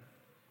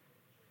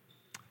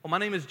Well, my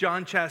name is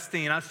John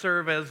Chasteen. I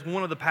serve as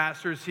one of the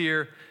pastors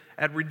here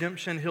at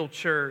Redemption Hill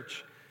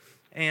Church.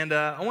 And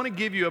I want to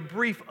give you a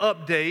brief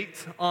update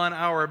on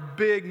our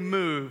big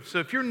move. So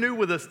if you're new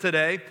with us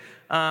today,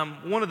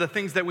 one of the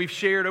things that we've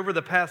shared over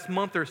the past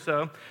month or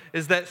so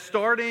is that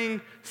starting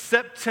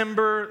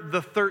September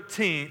the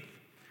 13th,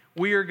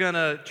 we are going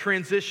to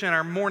transition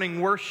our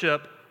morning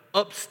worship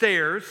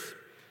upstairs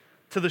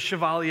to the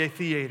Chevalier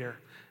Theater.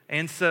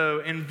 And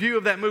so in view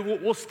of that move,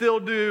 we'll still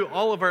do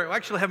we'll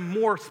actually have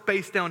more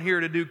space down here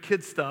to do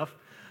kids stuff,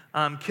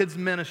 kids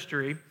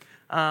ministry.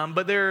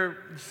 But there are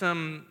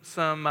some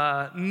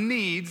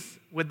needs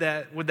with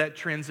that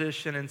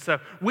transition. And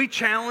so we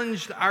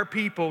challenged our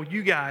people,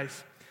 you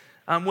guys,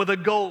 with a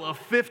goal of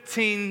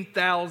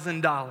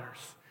 $15,000.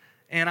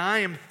 And I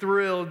am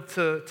thrilled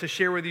to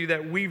share with you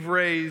that we've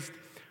raised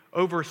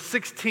over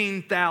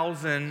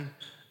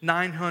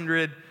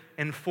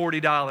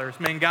 $16,940.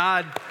 Man,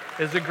 God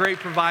is a great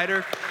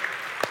provider.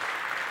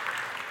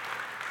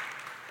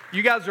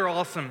 You guys are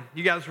awesome.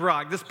 You guys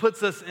rock. This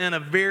puts us in a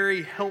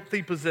very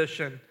healthy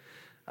position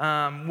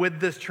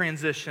with this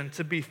transition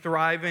to be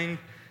thriving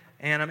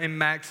and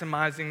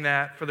maximizing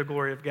that for the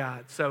glory of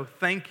God. So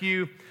thank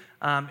you.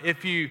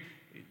 If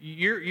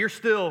you're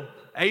still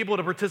able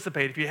to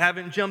participate, if you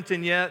haven't jumped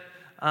in yet,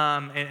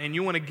 and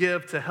you want to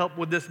give to help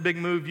with this big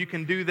move, you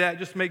can do that.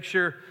 Just make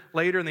sure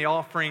later in the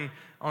offering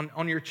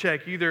on your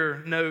check,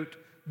 either note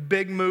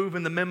big move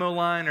in the memo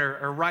line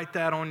or write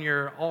that on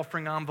your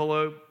offering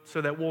envelope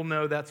so that we'll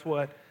know that's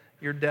what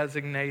you're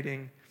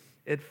designating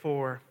it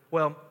for.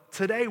 Well,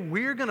 today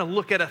we're going to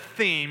look at a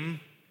theme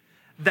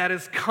that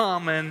is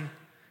common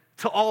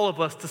to all of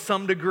us to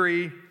some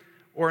degree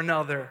or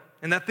another.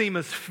 And that theme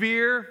is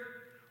fear,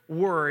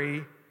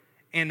 worry,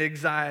 and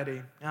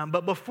anxiety.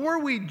 But before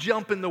we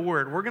jump in the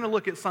Word, we're going to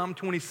look at Psalm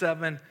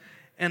 27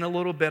 in a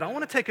little bit. I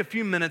want to take a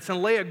few minutes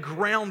and lay a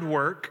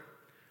groundwork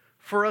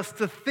for us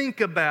to think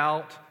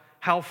about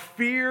how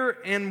fear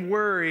and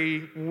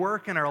worry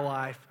work in our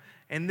life,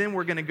 and then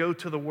we're going to go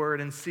to the Word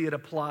and see it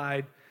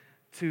applied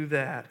to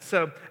that.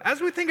 So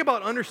as we think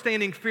about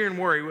understanding fear and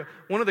worry,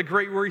 one of the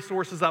great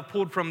resources I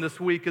pulled from this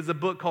week is a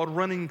book called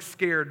Running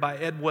Scared by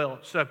Ed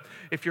Welch. So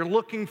if you're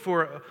looking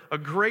for a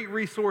great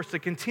resource to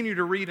continue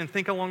to read and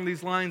think along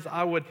these lines,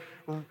 I would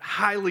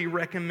highly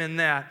recommend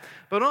that.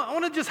 But I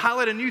want to just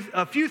highlight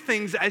a few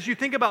things as you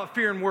think about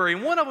fear and worry.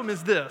 And one of them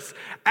is this: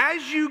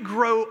 as you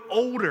grow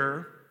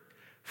older,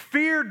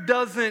 fear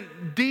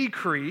doesn't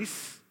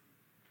decrease,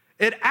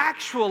 it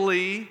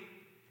actually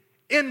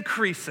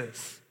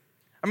increases.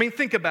 I mean,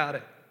 think about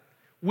it.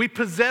 We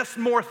possess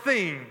more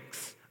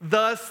things.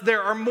 Thus,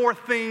 there are more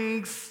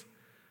things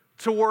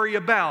to worry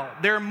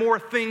about. There are more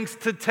things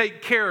to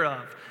take care of.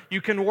 You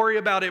can worry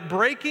about it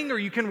breaking, or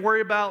you can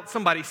worry about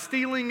somebody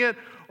stealing it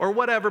or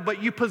whatever,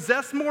 but you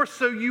possess more,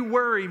 so you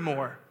worry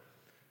more.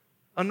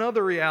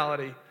 Another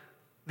reality: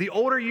 the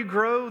older you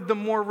grow, the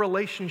more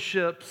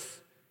relationships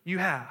you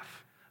have,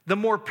 the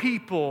more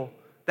people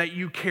that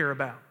you care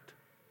about.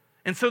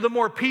 And so the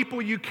more people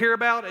you care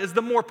about is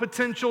the more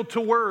potential to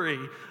worry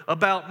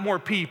about more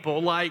people,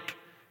 like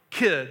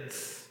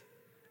kids,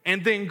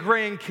 and then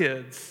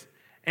grandkids,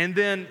 and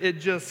then it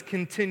just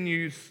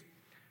continues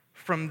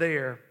from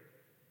there.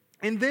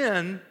 And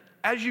then,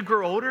 as you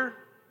grow older,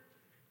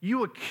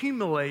 you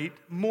accumulate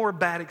more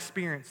bad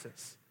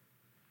experiences.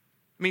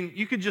 I mean,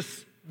 you could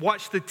just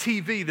watch the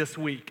TV this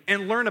week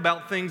and learn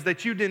about things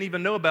that you didn't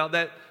even know about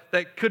that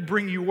could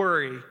bring you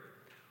worry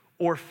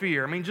or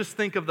fear. I mean, just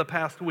think of the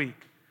past week.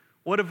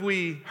 What have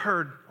we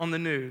heard on the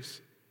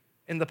news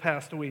in the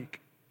past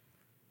week?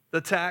 The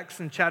attacks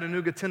in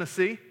Chattanooga,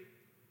 Tennessee?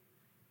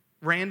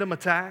 Random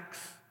attacks?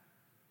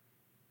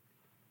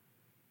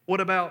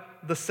 What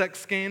about the sex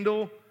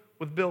scandal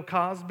with Bill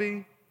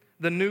Cosby?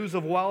 The news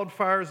of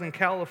wildfires in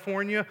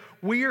California?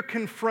 We are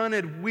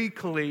confronted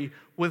weekly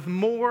with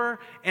more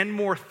and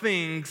more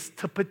things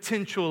to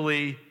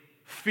potentially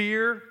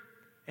fear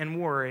and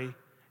worry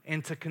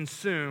and to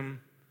consume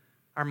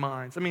our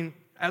minds. I mean,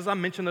 as I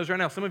mention those right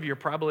now, some of you are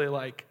probably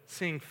like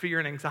seeing fear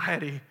and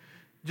anxiety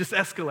just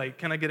escalate.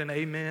 Can I get an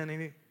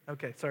amen?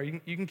 Okay,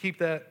 sorry, you can keep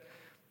that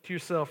to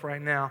yourself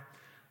right now.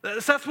 So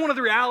that's one of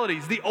the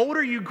realities. The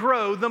older you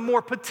grow, the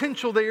more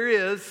potential there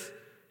is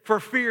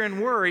for fear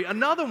and worry.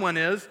 Another one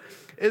is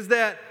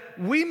that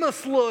we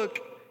must look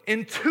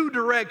in two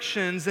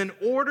directions in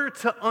order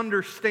to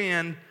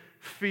understand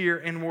fear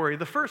and worry.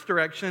 The first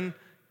direction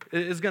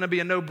is going to be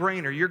a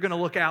no-brainer. You're going to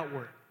look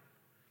outward.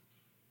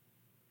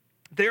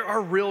 There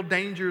are real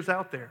dangers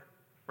out there,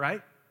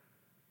 right?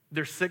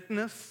 There's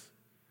sickness,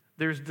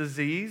 there's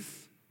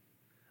disease,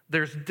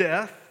 there's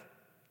death,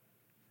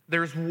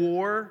 there's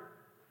war,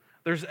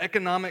 there's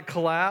economic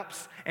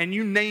collapse, and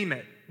you name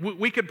it.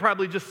 We could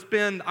probably just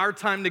spend our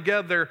time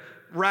together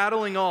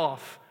rattling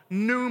off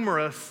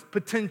numerous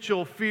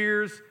potential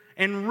fears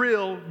and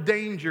real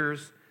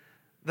dangers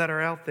that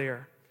are out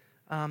there.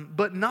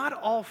 But not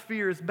all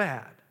fear is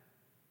bad,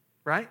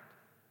 right?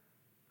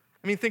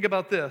 I mean, think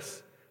about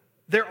this.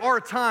 There are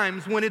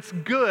times when it's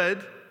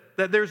good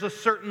that there's a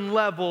certain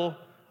level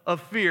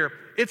of fear.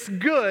 It's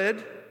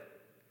good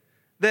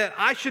that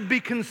I should be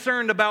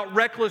concerned about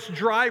reckless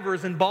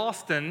drivers in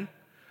Boston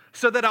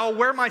so that I'll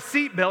wear my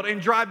seatbelt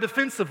and drive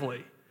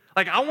defensively.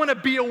 Like, I want to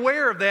be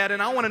aware of that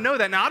and I want to know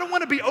that. Now, I don't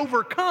want to be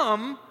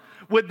overcome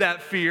with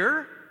that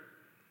fear,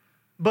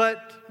 but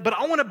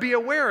I want to be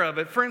aware of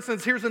it. For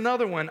instance, here's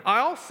another one. I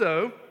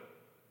also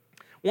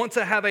want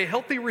to have a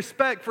healthy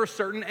respect for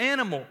certain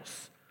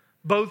animals,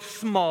 both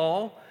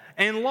small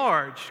and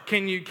large.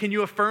 Can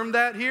you affirm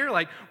that here?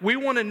 Like, we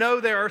want to know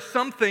there are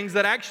some things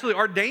that actually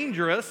are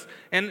dangerous,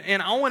 and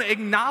I want to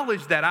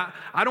acknowledge that.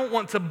 I don't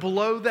want to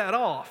blow that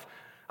off.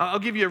 I'll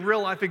give you a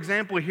real life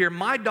example here.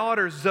 My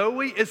daughter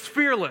Zoe is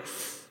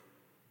fearless.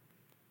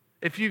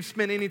 If you've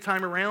spent any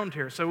time around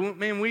here. So,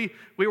 man, we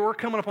were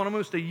coming up on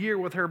almost a year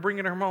with her,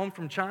 bringing her home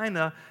from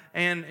China.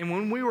 And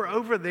when we were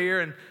over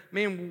there, and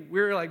man, we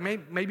were like,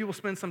 maybe we'll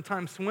spend some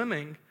time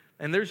swimming.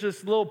 And there's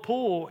this little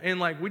pool, and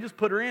like we just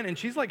put her in, and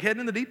she's like heading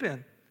in the deep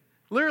end.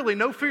 Literally,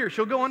 no fear.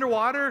 She'll go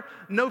underwater,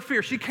 no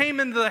fear. She came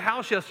into the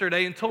house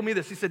yesterday and told me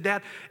this. She said,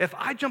 Dad, if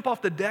I jump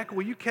off the deck,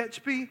 will you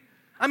catch me?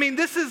 I mean,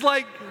 this is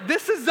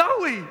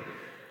Zoe.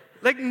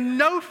 Like,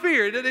 no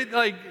fear.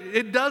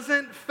 It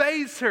doesn't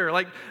faze her.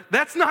 Like,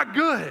 that's not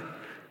good.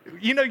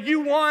 You know,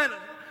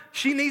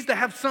 she needs to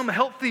have some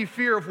healthy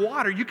fear of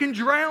water. You can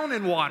drown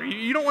in water.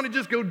 You don't want to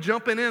just go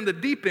jumping in the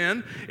deep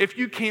end if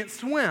you can't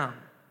swim.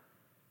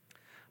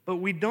 But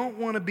we don't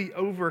want to be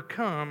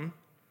overcome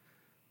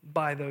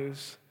by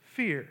those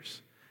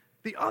fears.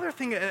 The other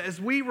thing, as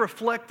we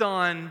reflect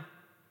on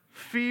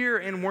fear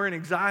and worry and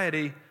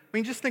anxiety, I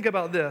mean, just think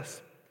about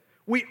this.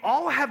 We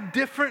all have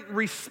different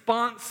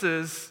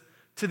responses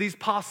to these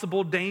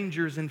possible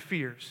dangers and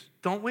fears,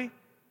 don't we?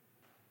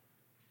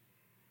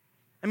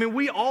 I mean,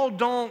 we all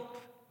don't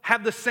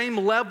have the same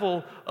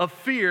level of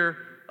fear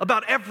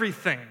about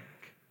everything.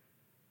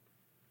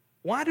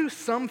 Why do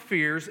some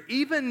fears,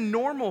 even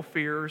normal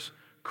fears,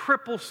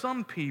 cripple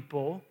some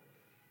people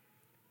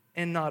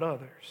and not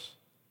others?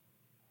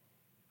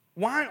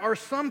 Why are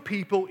some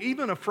people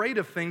even afraid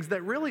of things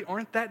that really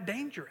aren't that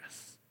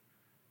dangerous?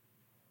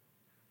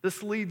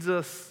 This leads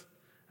us,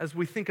 as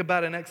we think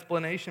about an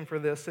explanation for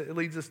this, it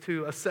leads us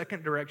to a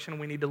second direction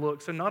we need to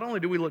look. So not only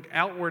do we look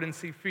outward and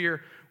see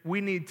fear, we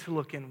need to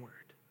look inward.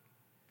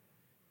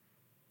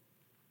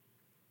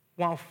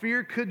 While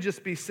fear could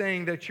just be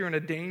saying that you're in a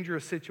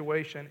dangerous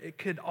situation, it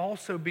could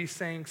also be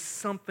saying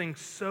something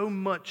so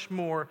much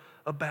more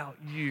about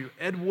you.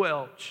 Ed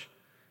Welch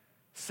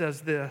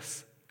says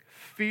this: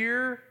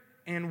 fear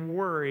and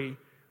worry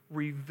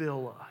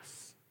reveal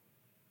us.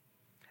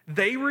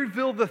 They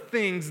reveal the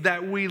things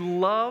that we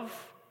love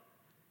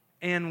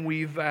and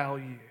we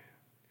value.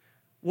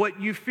 What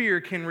you fear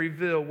can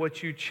reveal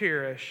what you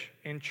cherish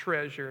and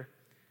treasure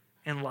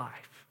in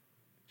life.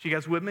 So you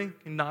guys with me?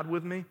 You nod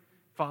with me?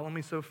 Follow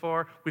me so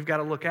far? We've got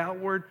to look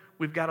outward.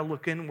 We've got to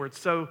look inward.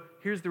 So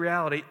here's the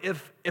reality.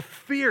 If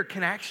fear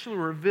can actually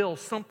reveal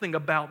something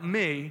about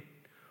me,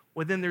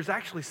 well, then there's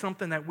actually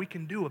something that we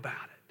can do about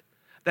it.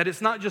 That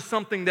it's not just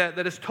something that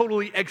is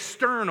totally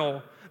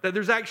external, that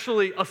there's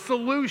actually a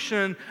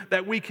solution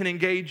that we can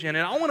engage in.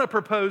 And I want to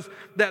propose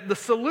that the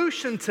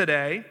solution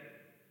today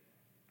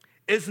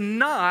is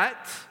not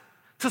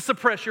to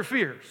suppress your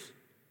fears.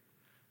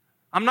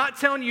 I'm not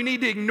telling you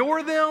need to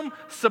ignore them,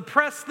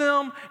 suppress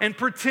them, and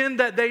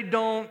pretend that they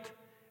don't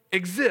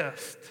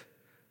exist.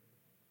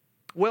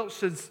 Welch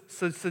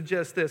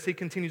suggests this. He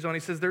continues on.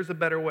 He says, there's a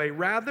better way.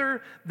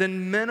 Rather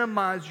than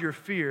minimize your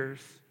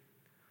fears,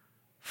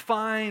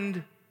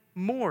 find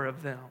more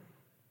of them.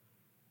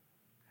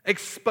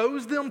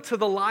 Expose them to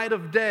the light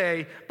of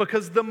day,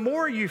 because the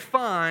more you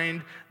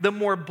find, the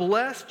more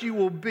blessed you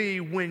will be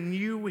when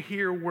you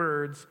hear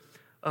words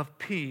of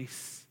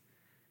peace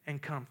and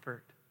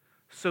comfort.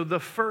 So the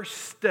first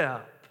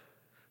step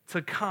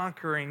to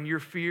conquering your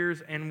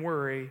fears and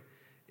worry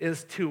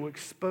is to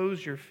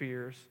expose your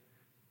fears.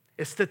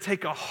 It's to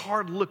take a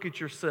hard look at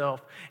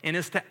yourself, and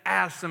it's to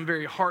ask some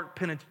very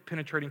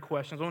heart-penetrating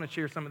questions. I want to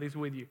share some of these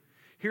with you.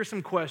 Here's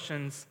some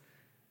questions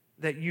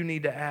that you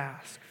need to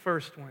ask.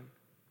 First one: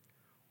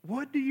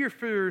 what do your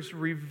fears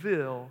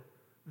reveal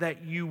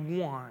that you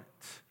want,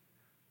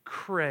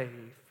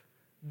 crave,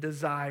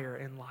 desire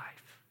in life?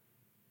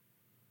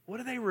 What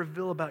do they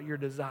reveal about your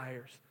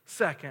desires?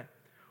 Second,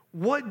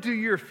 what do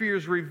your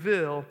fears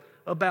reveal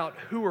about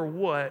who or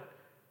what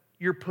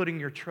you're putting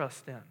your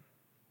trust in?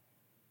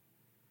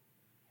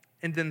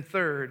 And then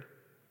third,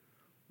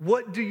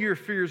 what do your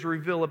fears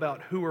reveal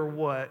about who or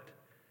what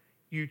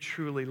you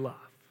truly love?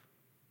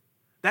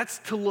 That's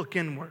to look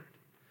inward.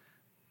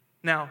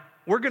 Now,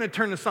 we're going to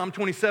turn to Psalm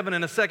 27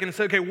 in a second and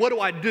say, okay, what do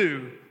I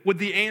do with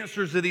the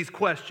answers to these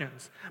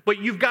questions? But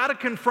you've got to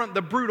confront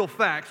the brutal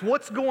facts.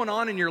 What's going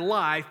on in your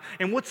life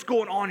and what's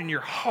going on in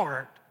your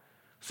heart,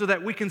 so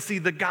that we can see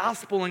the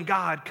gospel and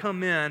God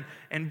come in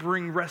and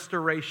bring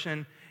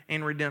restoration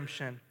and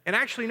redemption. And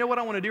actually, you know what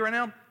I want to do right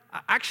now? I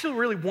actually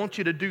really want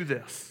you to do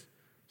this.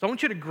 So I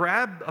want you to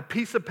grab a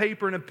piece of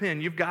paper and a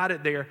pen. You've got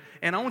it there.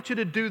 And I want you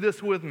to do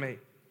this with me.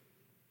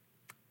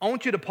 I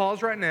want you to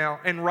pause right now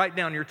and write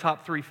down your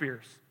top 3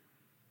 fears.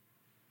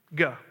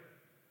 Go.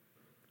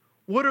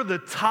 What are the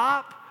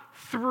top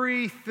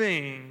 3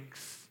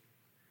 things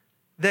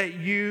that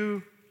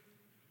you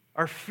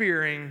are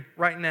fearing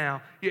right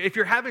now. If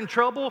you're having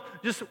trouble,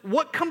 just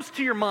what comes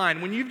to your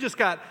mind when you've just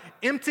got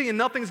empty and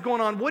nothing's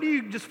going on? What do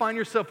you just find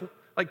yourself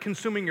like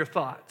consuming your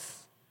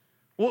thoughts?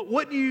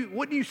 What do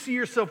you see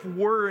yourself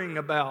worrying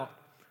about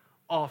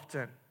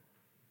often?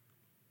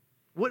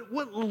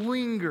 What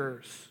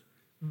lingers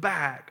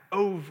back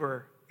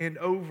over and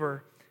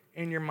over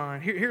in your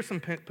mind? Here's some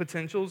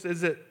potentials.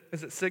 Is it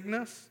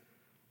sickness?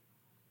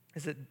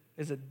 Is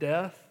it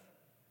death?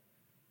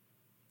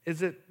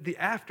 Is it the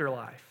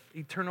afterlife,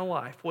 eternal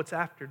life? What's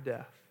after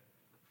death?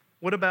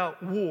 What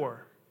about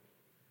war,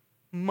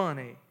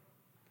 money,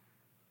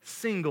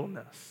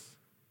 singleness,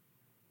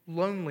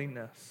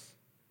 loneliness,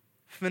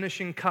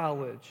 finishing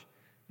college,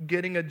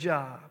 getting a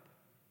job,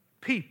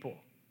 people?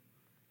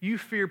 You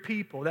fear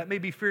people. That may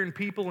be fearing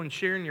people and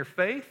sharing your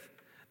faith.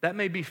 That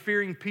may be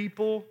fearing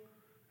people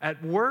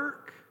at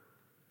work.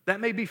 That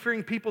may be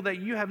fearing people that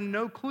you have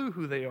no clue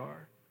who they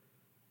are.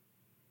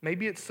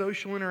 Maybe it's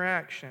social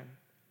interaction.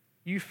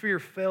 You fear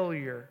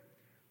failure,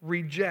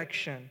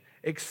 rejection,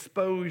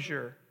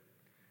 exposure.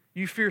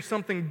 You fear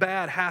something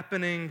bad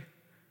happening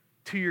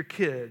to your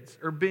kids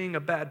or being a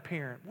bad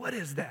parent. What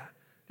is that?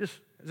 Has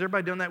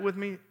everybody done that with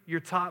me? Your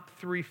top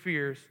 3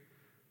 fears.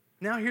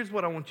 Now here's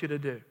what I want you to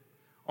do.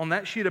 On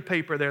that sheet of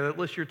paper there that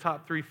lists your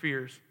top 3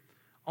 fears,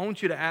 I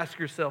want you to ask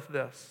yourself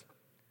this.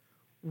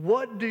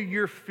 What do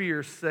your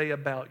fears say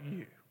about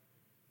you?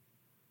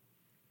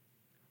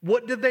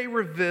 What do they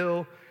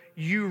reveal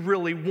you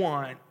really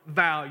want,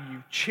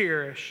 value,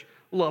 cherish,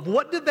 love?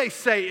 What did they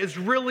say is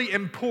really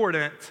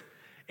important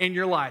in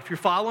your life? You're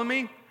following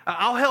me?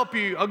 I'll help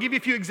you. I'll give you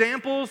a few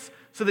examples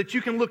so that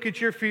you can look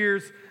at your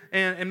fears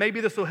and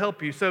maybe this will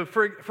help you. So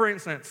for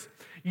instance,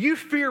 you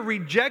fear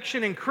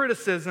rejection and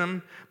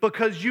criticism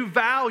because you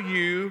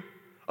value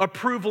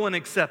approval and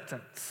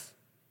acceptance.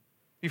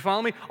 You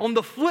follow me? On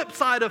the flip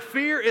side of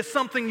fear is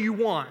something you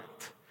want.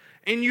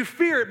 And you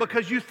fear it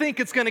because you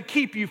think it's going to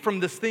keep you from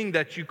this thing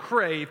that you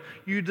crave,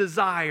 you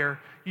desire,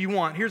 you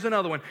want. Here's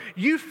another one.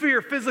 You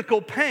fear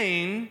physical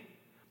pain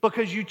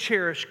because you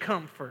cherish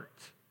comfort.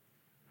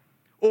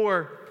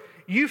 Or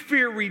you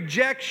fear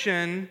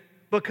rejection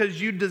because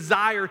you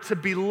desire to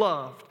be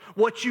loved.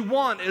 What you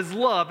want is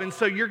love, and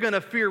so you're going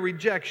to fear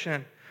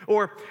rejection.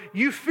 Or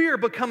you fear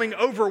becoming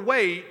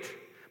overweight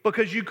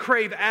because you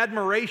crave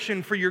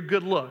admiration for your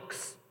good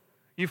looks.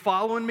 You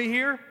following me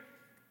here?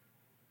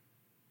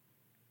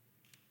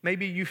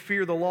 Maybe you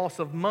fear the loss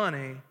of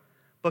money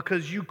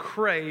because you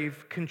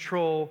crave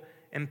control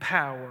and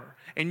power.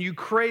 And you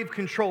crave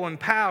control and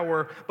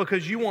power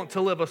because you want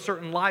to live a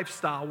certain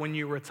lifestyle when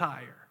you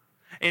retire.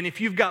 And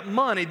if you've got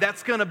money,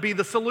 that's going to be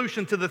the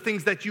solution to the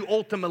things that you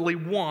ultimately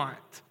want.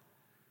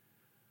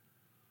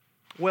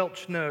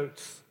 Welch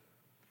notes,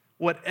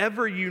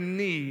 whatever you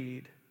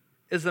need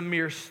is a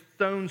mere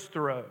stone's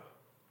throw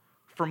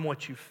from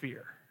what you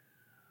fear.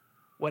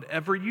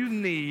 Whatever you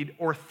need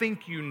or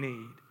think you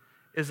need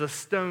is a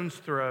stone's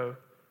throw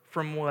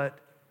from what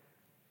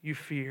you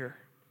fear.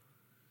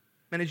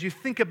 And as you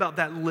think about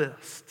that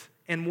list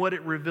and what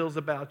it reveals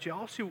about you,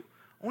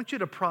 I want you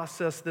to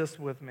process this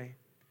with me.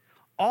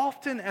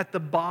 Often at the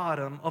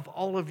bottom of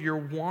all of your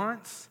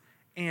wants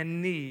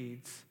and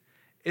needs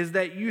is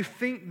that you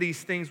think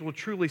these things will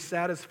truly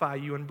satisfy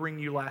you and bring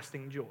you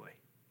lasting joy.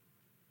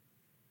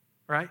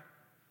 Right?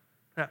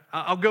 Now,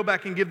 I'll go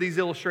back and give these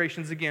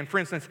illustrations again. For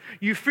instance,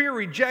 you fear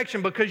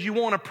rejection because you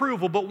want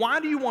approval, but why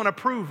do you want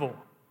approval?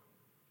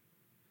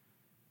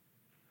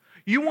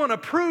 You want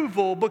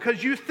approval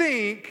because you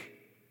think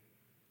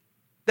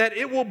that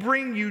it will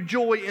bring you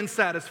joy and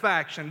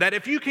satisfaction, that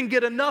if you can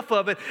get enough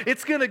of it,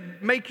 it's going to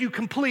make you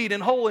complete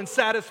and whole and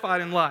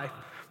satisfied in life.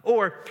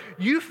 Or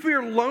you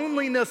fear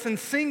loneliness and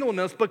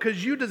singleness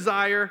because you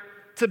desire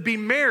to be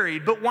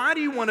married, but why do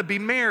you want to be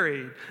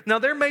married? Now,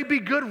 there may be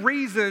good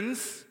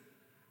reasons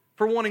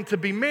for wanting to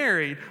be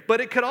married,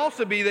 but it could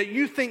also be that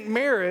you think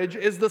marriage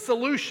is the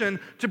solution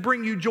to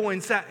bring you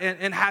joy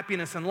and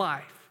happiness in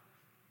life.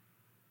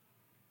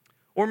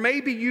 Or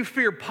maybe you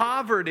fear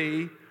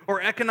poverty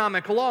or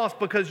economic loss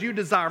because you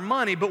desire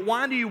money, but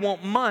why do you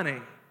want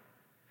money?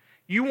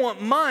 You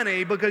want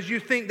money because you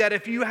think that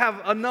if you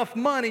have enough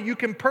money, you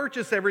can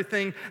purchase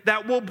everything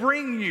that will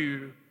bring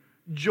you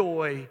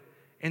joy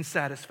and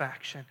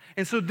satisfaction.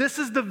 And so this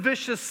is the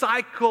vicious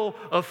cycle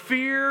of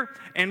fear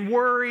and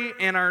worry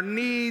and our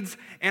needs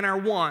and our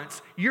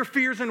wants. Your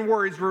fears and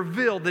worries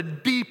reveal the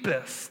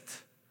deepest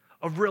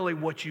of really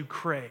what you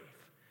crave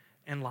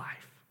in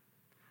life.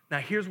 Now,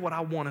 here's what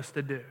I want us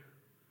to do.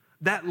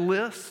 That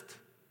list,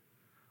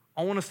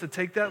 I want us to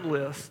take that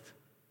list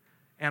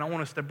and I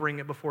want us to bring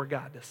it before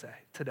God to say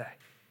today.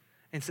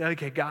 And say,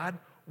 okay, God,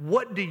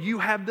 what do you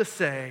have to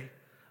say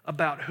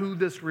about who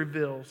this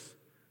reveals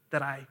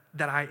that I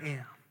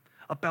am?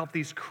 About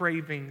these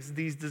cravings,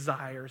 these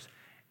desires,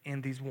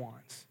 and these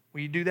wants.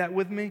 Will you do that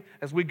with me?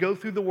 As we go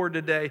through the word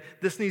today,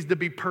 this needs to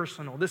be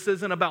personal. This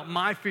isn't about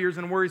my fears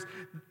and worries.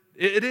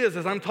 It is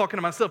as I'm talking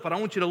to myself, but I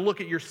want you to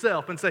look at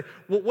yourself and say,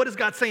 well, what is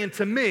God saying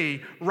to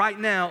me right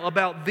now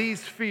about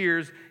these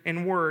fears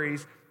and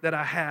worries that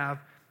I have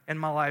in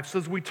my life? So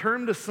as we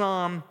turn to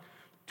Psalm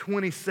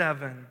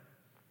 27,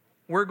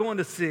 we're going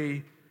to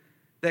see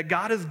that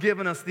God has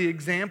given us the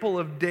example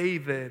of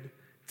David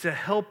to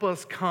help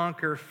us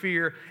conquer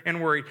fear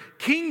and worry.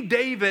 King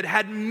David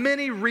had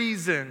many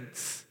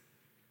reasons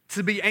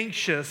to be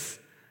anxious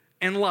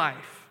in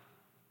life.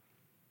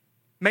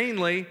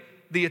 Mainly,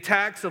 the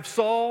attacks of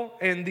Saul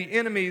and the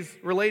enemies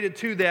related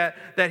to that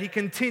he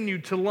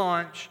continued to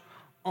launch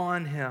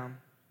on him.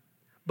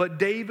 But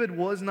David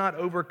was not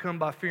overcome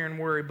by fear and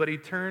worry, but he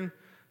turned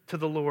to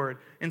the Lord.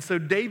 And so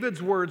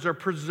David's words are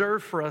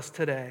preserved for us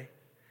today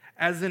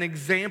as an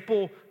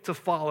example to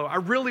follow. I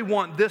really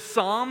want this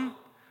psalm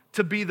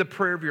to be the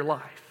prayer of your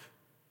life.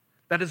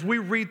 That as we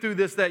read through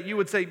this, that you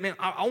would say, man,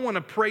 I want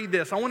to pray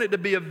this. I want it to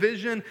be a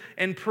vision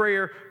and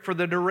prayer for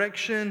the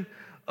direction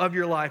of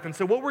your life. And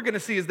so what we're going to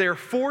see is there are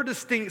 4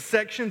 distinct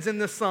sections in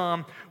this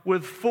psalm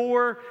with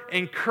 4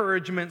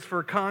 encouragements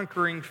for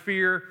conquering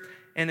fear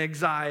and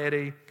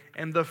anxiety.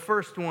 And the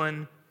first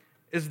one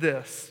is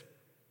this: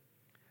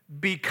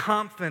 be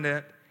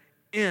confident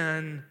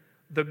in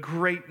the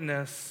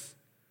greatness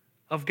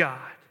of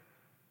God.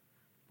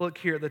 Look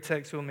here at the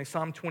text with me,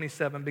 Psalm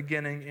 27,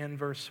 beginning in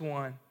verse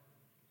 1.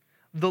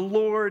 The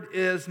Lord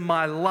is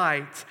my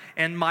light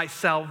and my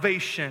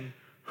salvation.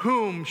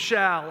 Whom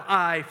shall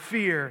I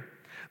fear?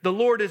 The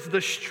Lord is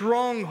the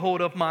stronghold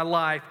of my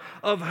life.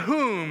 Of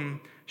whom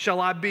shall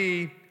I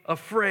be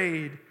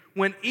afraid?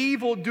 When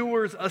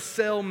evildoers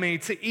assail me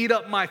to eat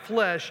up my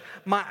flesh,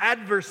 my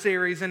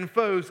adversaries and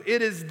foes,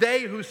 it is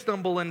they who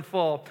stumble and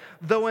fall.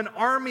 Though an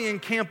army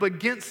encamp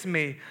against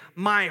me,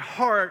 my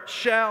heart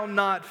shall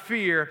not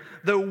fear.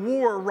 Though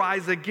war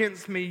rise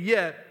against me,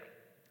 yet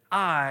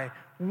I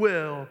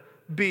will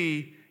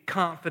be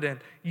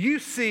confident. You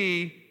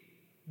see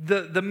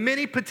the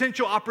many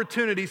potential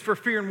opportunities for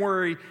fear and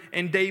worry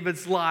in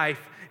David's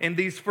life in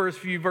these first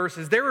few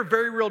verses. There are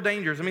very real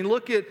dangers. I mean,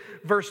 look at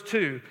verse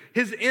 2.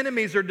 His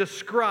enemies are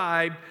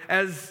described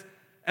as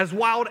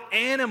wild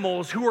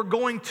animals who are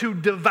going to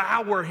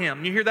devour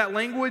him. You hear that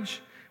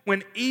language?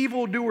 When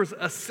evildoers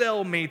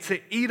assail me to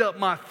eat up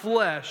my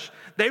flesh,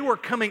 they were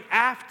coming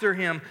after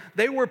him.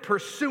 They were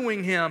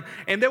pursuing him.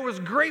 And there was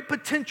great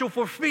potential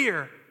for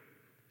fear.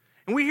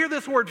 And we hear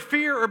this word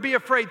fear or be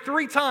afraid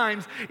 3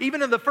 times,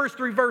 even in the first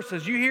 3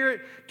 verses. You hear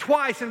it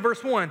twice in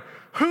verse 1.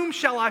 Whom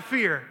shall I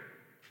fear?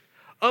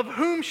 Of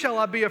whom shall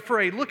I be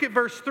afraid? Look at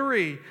verse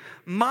 3.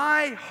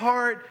 My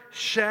heart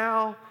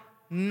shall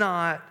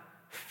not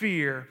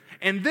fear.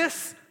 And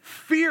this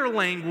fear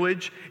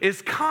language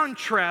is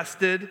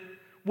contrasted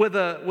with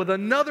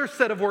another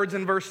set of words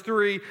in verse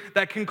 3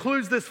 that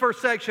concludes this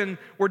first section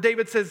where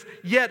David says,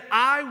 yet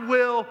I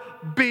will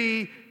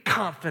be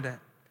confident.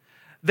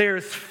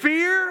 There's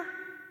fear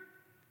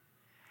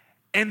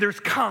and there's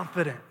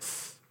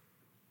confidence.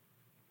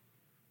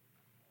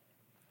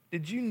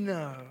 Did you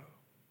know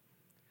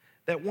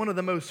that one of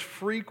the most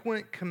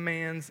frequent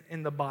commands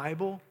in the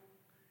Bible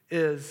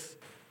is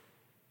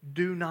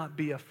do not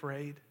be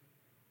afraid?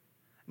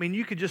 I mean,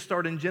 you could just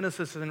start in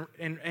Genesis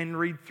and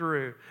read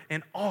through,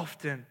 and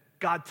often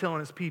God telling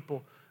his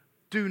people,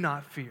 do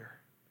not fear.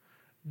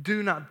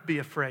 Do not be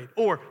afraid.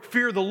 Or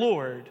fear the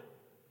Lord.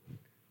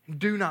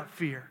 Do not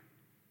fear.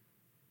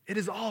 It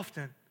is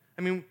often.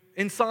 I mean,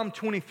 in Psalm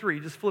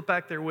 23, just flip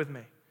back there with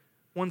me.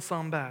 One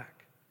psalm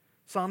back.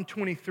 Psalm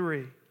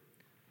 23.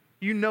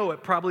 You know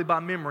it probably by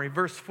memory.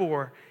 Verse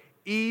 4.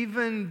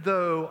 Even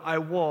though I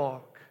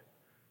walk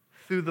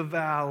through the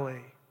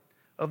valley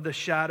of the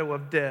shadow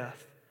of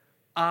death,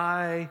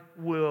 I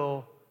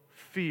will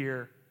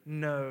fear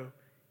no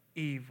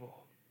evil.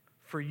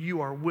 For you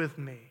are with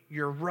me.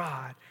 Your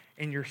rod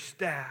and your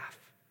staff,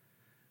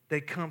 they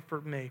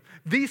comfort me.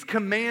 These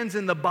commands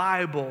in the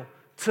Bible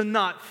to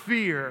not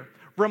fear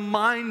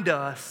remind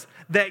us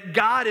that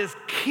God is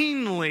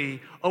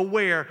keenly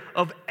aware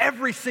of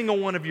every single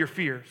one of your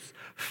fears.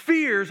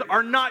 Fears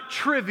are not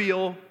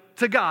trivial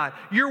to God.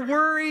 Your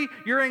worry,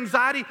 your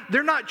anxiety,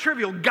 they're not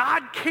trivial.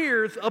 God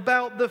cares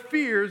about the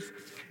fears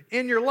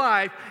in your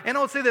life. And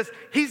I'll say this,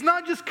 he's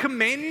not just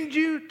commanding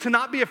you to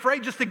not be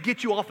afraid just to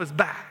get you off his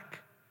back.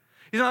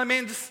 You know what I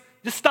mean? Just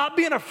stop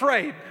being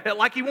afraid,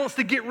 like he wants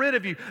to get rid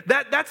of you.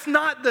 That's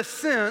not the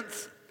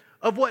sense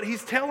of what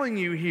he's telling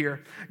you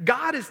here.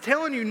 God is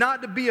telling you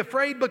not to be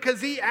afraid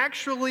because he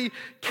actually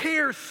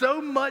cares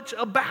so much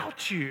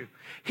about you.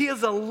 He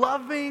is a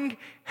loving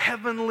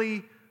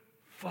heavenly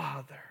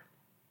Father.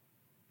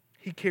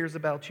 He cares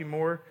about you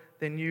more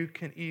than you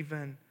can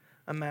even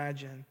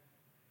imagine.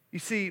 You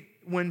see,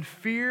 when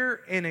fear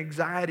and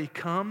anxiety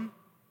come,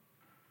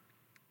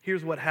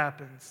 here's what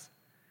happens.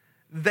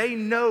 They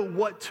know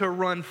what to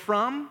run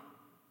from,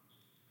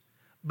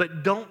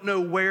 but don't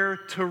know where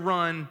to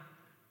run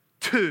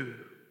to.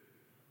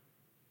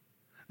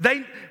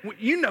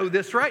 You know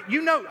this, right?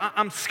 You know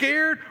I'm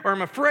scared or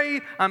I'm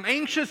afraid, I'm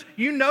anxious.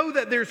 You know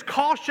that there's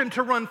caution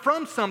to run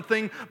from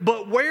something,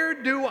 but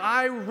where do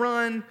I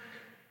run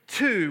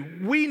 2,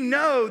 we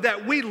know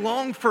that we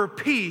long for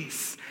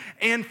peace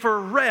and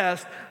for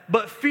rest,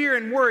 but fear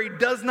and worry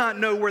does not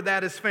know where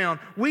that is found.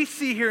 We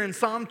see here in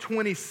Psalm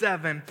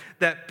 27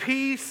 that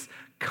peace,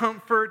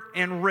 comfort,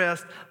 and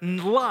rest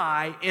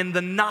lie in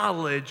the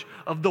knowledge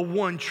of the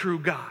one true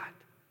God.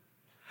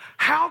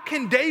 How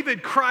can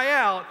David cry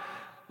out,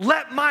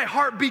 "Let my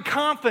heart be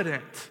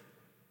confident"?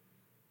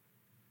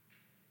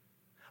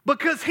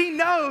 Because he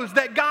knows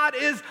that God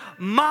is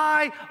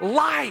my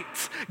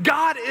light.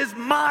 God is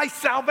my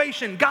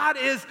salvation. God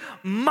is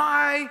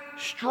my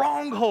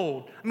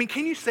stronghold. I mean,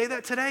 can you say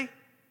that today?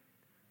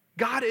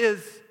 God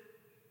is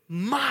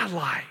my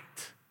light.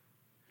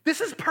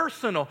 This is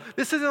personal.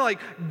 This isn't like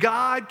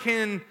God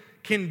can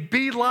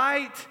be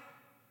light.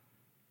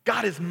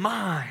 God is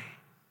mine.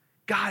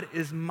 God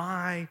is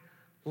my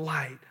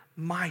light,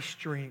 my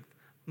strength,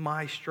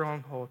 my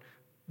stronghold.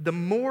 The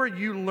more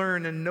you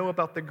learn and know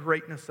about the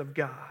greatness of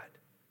God,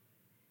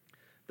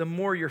 the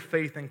more your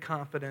faith and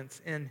confidence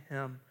in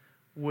Him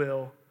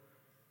will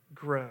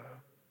grow.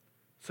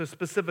 So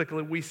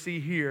specifically, we see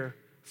here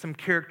some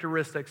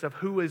characteristics of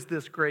who is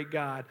this great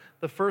God.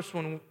 The first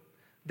one,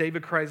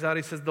 David cries out,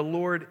 he says, "The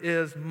Lord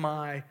is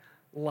my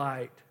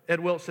light." Ed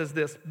Welch says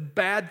this,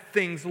 "Bad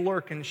things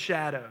lurk in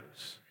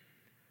shadows,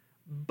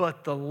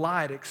 but the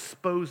light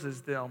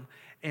exposes them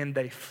and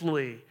they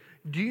flee."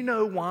 Do you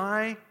know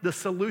why the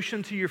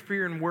solution to your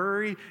fear and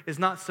worry is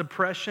not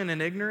suppression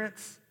and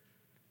ignorance?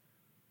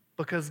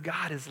 Because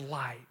God is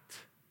light.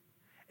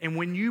 And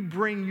when you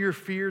bring your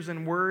fears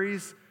and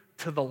worries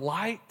to the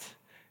light,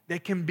 they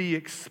can be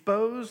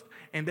exposed,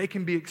 and they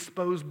can be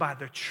exposed by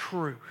the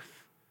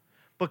truth.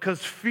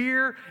 Because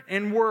fear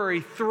and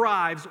worry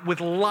thrives with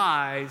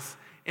lies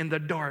in the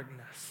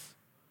darkness.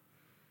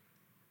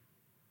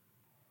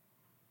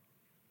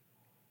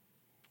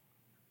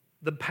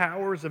 The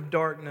powers of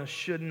darkness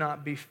should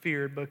not be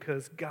feared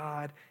because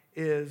God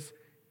is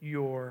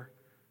your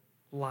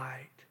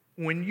light.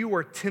 When you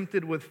are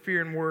tempted with fear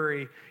and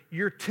worry,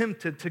 you're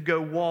tempted to go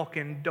walk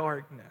in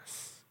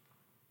darkness.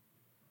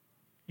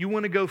 You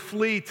want to go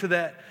flee to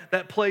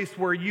that place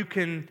where you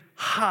can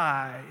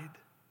hide.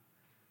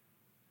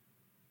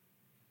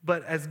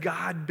 But as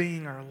God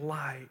being our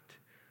light,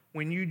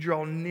 when you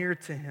draw near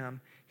to Him,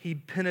 He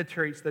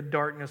penetrates the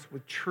darkness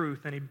with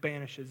truth and He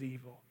banishes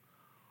evil.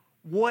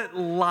 What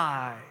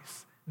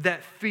lies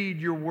that feed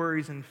your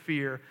worries and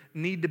fear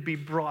need to be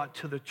brought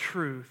to the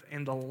truth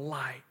and the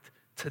light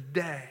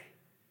today?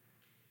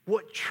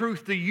 What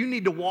truth do you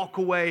need to walk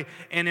away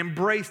and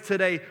embrace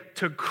today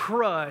to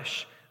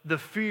crush the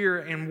fear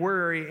and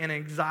worry and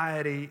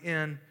anxiety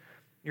in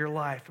your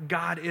life?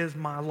 God is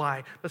my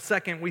light. But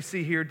second, we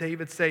see here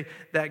David say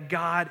that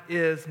God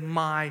is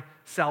my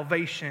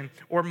salvation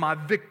or my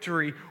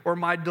victory or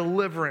my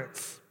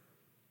deliverance.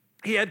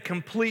 He had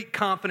complete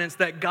confidence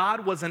that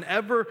God was an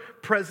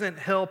ever-present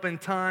help in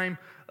time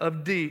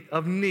of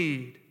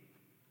need.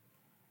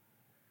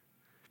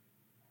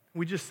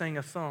 We just sang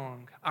a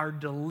song, our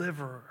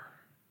deliverer,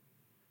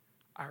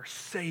 our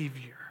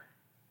Savior,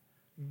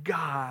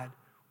 God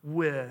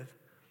with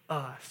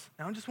us.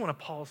 Now, I just want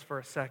to pause for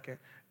a second.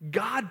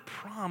 God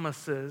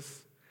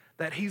promises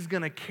that He's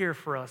going to care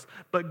for us,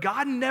 but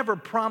God never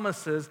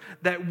promises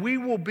that we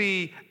will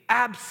be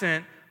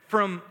absent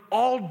from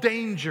all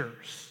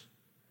dangers.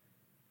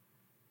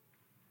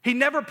 He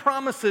never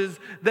promises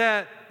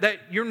that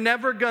you're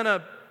never going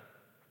to,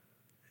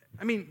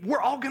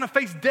 we're all going to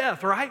face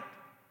death, right?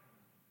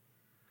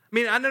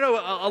 I don't know,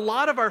 a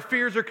lot of our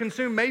fears are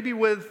consumed maybe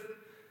with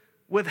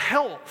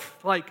health.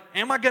 Like,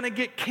 am I going to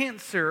get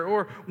cancer?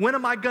 Or when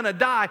am I going to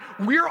die?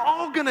 We're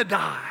all going to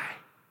die.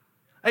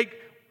 Like,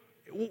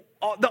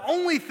 the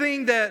only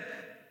thing that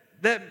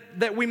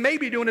we may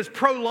be doing is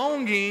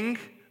prolonging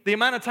the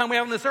amount of time we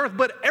have on this earth.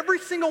 But every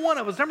single one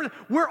of us,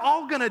 we're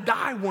all going to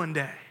die one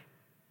day.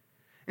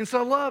 And so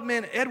I love,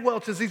 Ed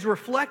Welch, as he's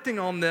reflecting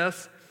on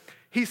this,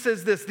 he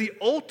says this, the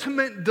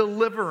ultimate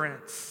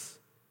deliverance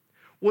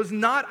was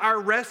not our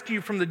rescue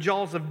from the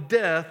jaws of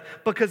death,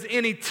 because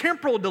any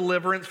temporal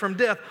deliverance from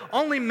death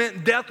only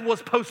meant death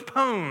was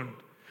postponed.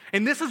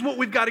 And this is what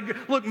we've got to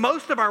look,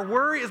 most of our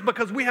worry is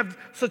because we have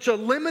such a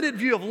limited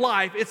view of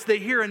life. It's the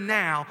here and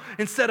now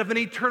instead of an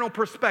eternal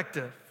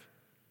perspective.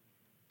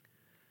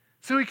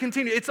 So he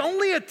continued, it's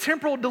only a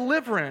temporal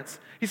deliverance.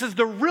 He says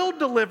the real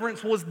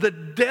deliverance was the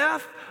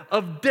death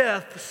of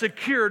death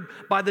secured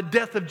by the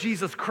death of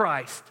Jesus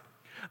Christ.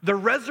 The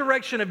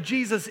resurrection of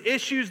Jesus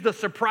issues the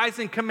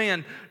surprising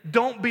command,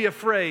 don't be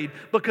afraid,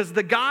 because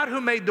the God who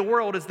made the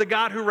world is the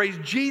God who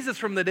raised Jesus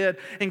from the dead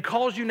and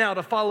calls you now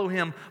to follow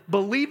Him.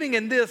 Believing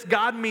in this,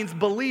 God means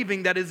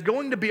believing that it's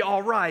going to be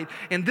all right,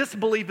 and this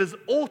belief is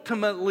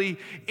ultimately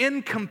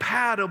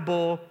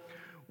incompatible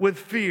with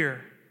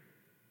fear.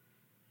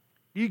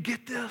 You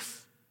get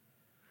this?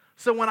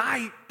 So when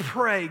I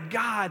pray,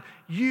 God,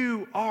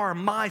 you are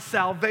my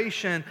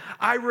salvation,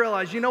 I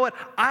realize, you know what?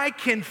 I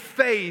can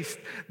face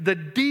the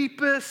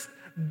deepest,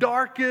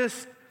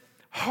 darkest,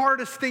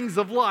 hardest things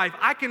of life.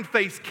 I can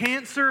face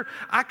cancer.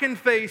 I can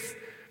face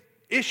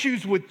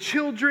issues with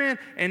children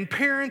and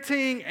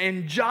parenting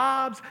and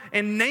jobs,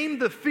 and name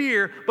the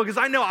fear, because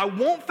I know I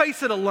won't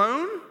face it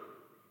alone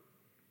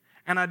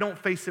and I don't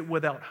face it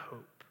without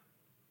hope.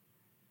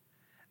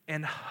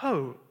 And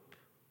hope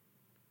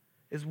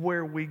is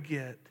where we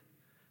get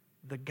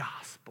the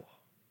gospel.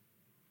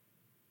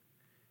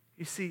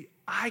 You see,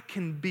 I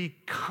can be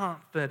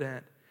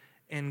confident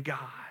in God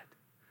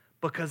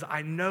because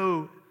I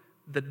know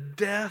the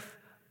death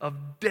of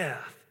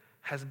death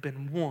has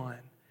been won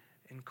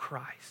in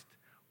Christ.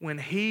 When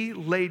he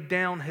laid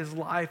down his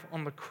life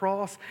on the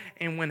cross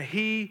and when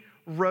he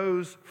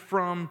rose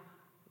from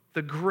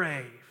the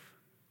grave,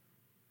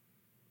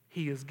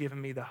 he has given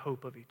me the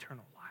hope of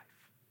eternal life.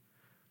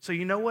 So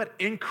you know what?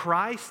 In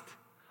Christ,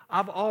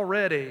 I've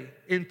already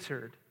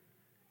entered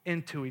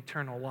into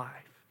eternal life.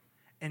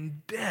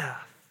 And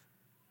death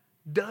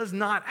does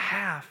not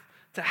have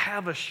to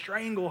have a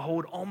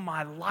stranglehold on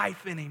my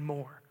life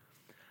anymore.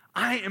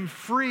 I am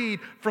freed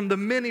from the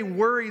many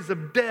worries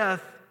of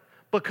death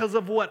because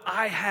of what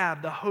I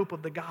have, the hope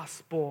of the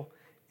gospel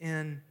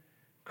in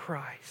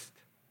Christ.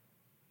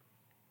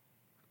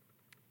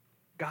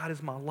 God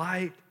is my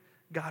light.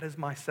 God is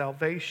my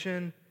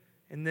salvation.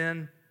 And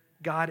then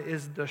God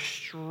is the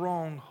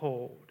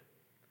stronghold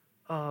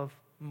of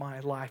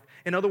my life.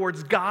 In other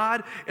words,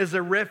 God is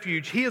a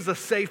refuge. He is a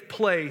safe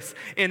place.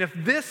 And if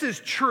this is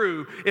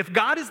true, if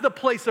God is the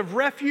place of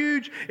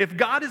refuge, if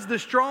God is the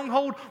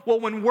stronghold, well,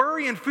 when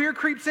worry and fear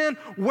creeps in,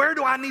 where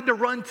do I need to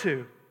run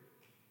to?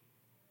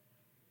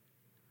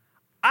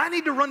 I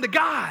need to run to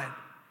God.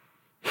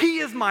 He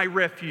is my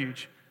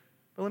refuge.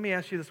 But let me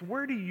ask you this,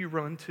 where do you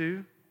run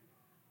to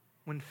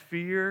when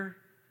fear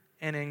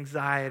and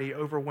anxiety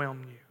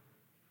overwhelm you?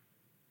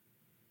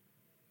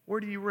 Where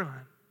do you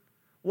run?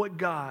 What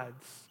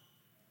gods,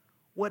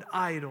 what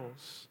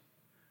idols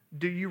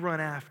do you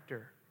run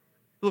after?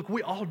 Look,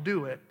 we all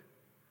do it.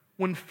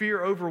 When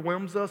fear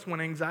overwhelms us,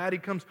 when anxiety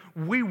comes,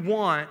 we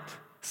want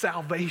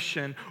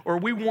salvation or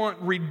we want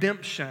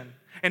redemption.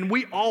 And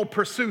we all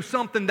pursue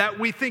something that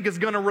we think is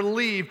going to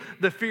relieve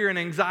the fear and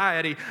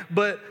anxiety.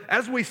 But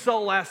as we saw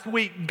last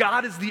week,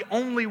 God is the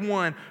only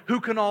one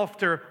who can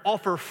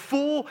offer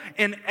full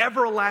and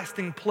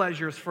everlasting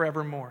pleasures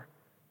forevermore.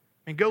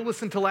 And go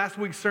listen to last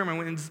week's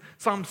sermon in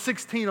Psalm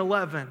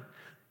 16:11.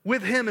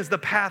 With him is the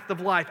path of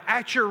life.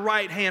 At your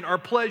right hand are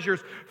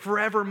pleasures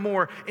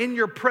forevermore. In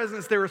your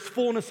presence there is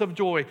fullness of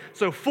joy.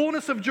 So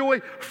fullness of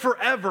joy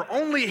forever.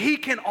 Only he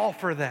can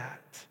offer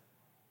that.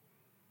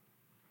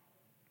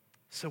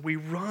 So we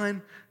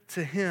run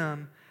to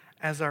him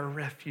as our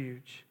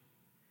refuge.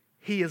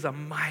 He is a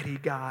mighty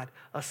God,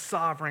 a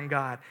sovereign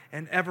God,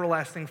 an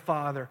everlasting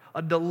Father,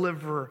 a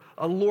deliverer,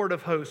 a Lord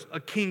of hosts, a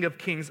King of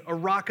kings, a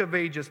rock of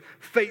ages,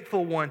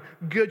 faithful one,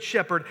 good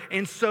shepherd,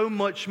 and so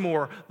much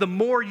more. The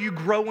more you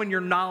grow in your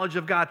knowledge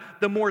of God,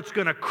 the more it's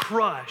going to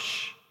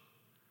crush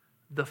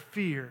the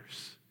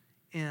fears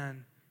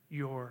in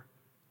your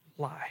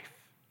life.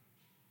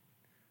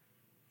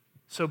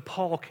 So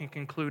Paul can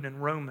conclude in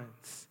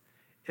Romans,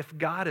 if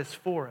God is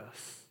for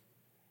us,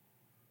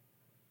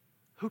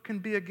 who can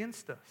be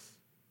against us?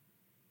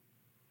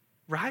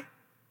 Right?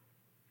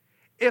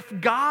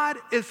 If God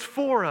is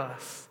for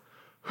us,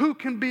 who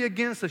can be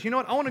against us? You know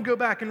what? I want to go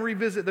back and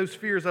revisit those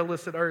fears I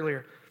listed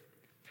earlier.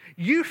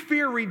 You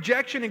fear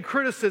rejection and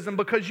criticism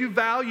because you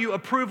value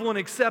approval and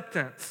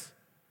acceptance.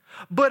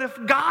 But if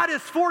God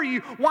is for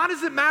you, why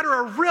does it matter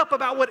a rip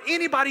about what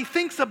anybody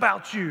thinks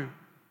about you?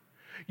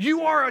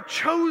 You are a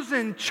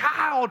chosen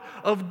child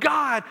of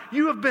God.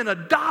 You have been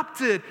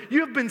adopted.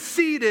 You have been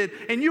seated,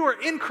 and you are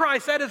in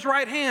Christ at his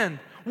right hand.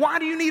 Why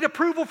do you need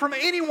approval from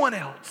anyone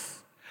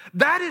else?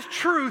 That is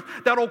truth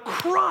that will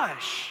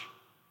crush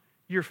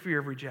your fear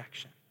of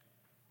rejection.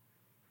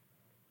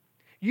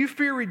 You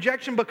fear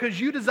rejection because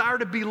you desire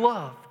to be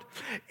loved.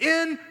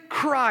 In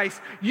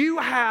Christ, you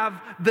have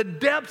the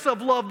depths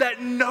of love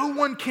that no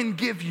one can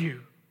give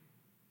you.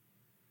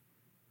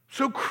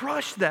 So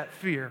crush that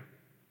fear.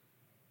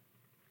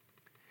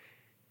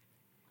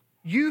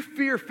 You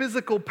fear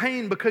physical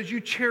pain because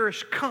you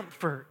cherish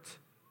comfort.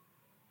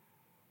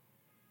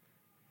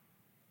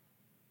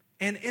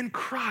 And in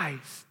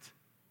Christ,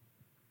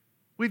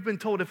 we've been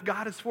told if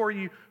God is for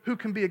you, who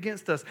can be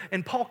against us?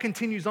 And Paul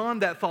continues on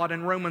that thought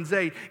in Romans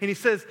 8. And he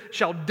says,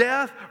 shall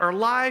death or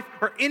life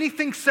or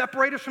anything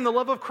separate us from the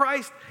love of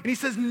Christ? And he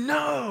says,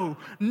 no,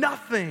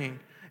 nothing.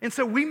 And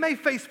so we may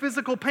face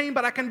physical pain,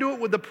 but I can do it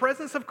with the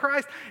presence of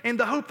Christ and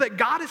the hope that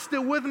God is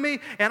still with me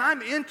and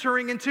I'm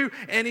entering into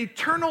an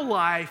eternal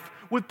life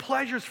with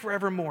pleasures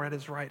forevermore at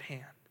his right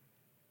hand.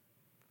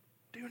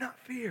 Do not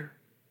fear.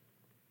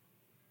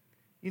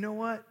 You know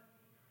what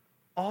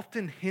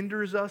often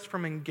hinders us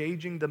from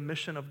engaging the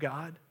mission of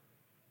God?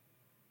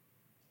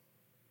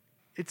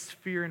 It's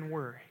fear and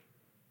worry.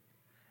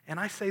 And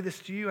I say this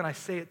to you and I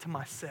say it to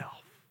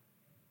myself.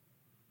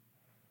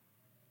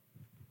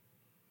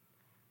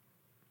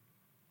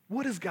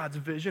 What is God's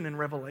vision in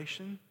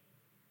Revelation?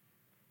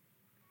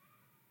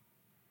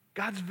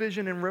 God's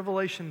vision in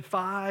Revelation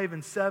 5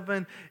 and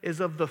 7 is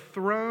of the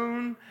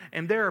throne,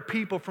 and there are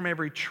people from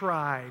every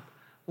tribe,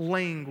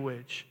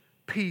 language,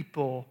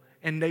 people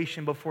and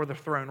nation before the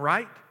throne,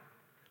 right?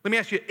 Let me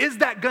ask you, is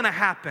that going to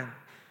happen?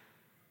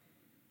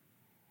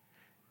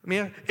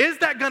 Is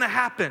that going to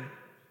happen?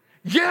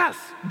 Yes.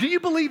 Do you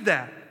believe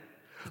that?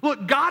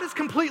 Look, God is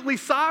completely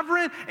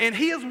sovereign, and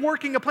He is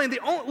working a plan.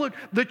 Look,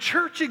 the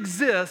church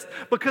exists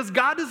because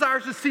God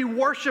desires to see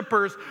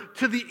worshipers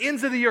to the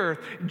ends of the earth.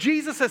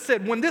 Jesus has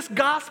said, when this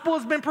gospel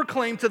has been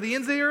proclaimed to the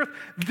ends of the earth,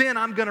 then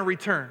I'm going to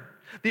return.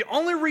 The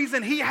only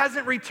reason He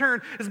hasn't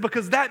returned is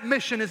because that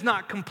mission is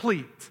not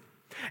complete.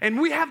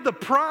 And we have the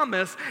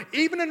promise,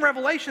 even in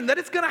Revelation, that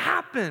it's going to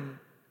happen.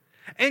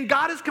 And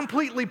God is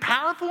completely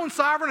powerful and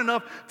sovereign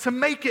enough to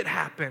make it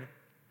happen.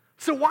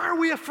 So why are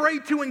we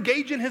afraid to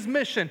engage in His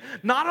mission?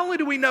 Not only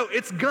do we know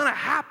it's going to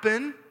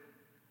happen,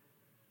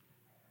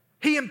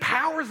 He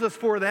empowers us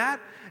for that.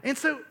 And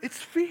so it's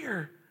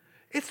fear,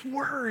 it's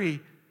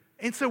worry.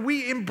 And so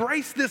we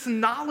embrace this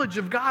knowledge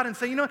of God and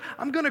say, you know what,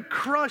 I'm going to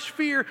crush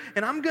fear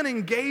and I'm going to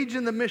engage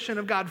in the mission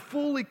of God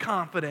fully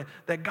confident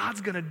that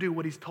God's going to do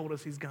what He's told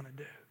us He's going to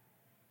do.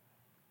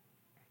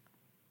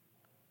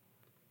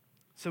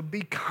 So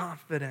be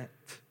confident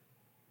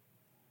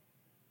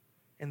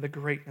in the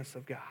greatness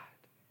of God.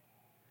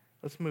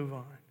 Let's move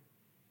on.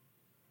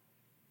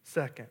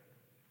 Second,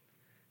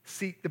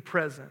 seek the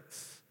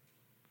presence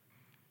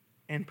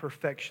and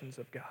perfections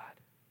of God.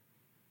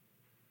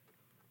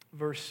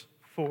 Verse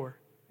 4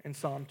 in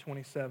Psalm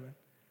 27.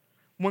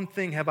 One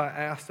thing have I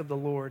asked of the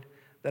Lord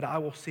that I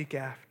will seek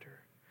after,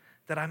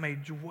 that I may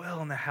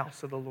dwell in the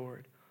house of the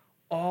Lord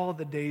all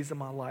the days of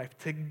my life,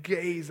 to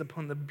gaze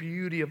upon the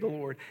beauty of the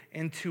Lord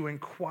and to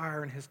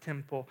inquire in His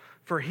temple.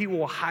 For He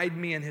will hide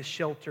me in His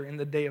shelter in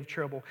the day of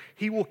trouble.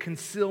 He will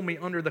conceal me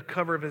under the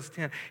cover of His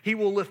tent. He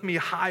will lift me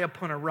high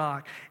upon a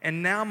rock.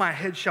 And now my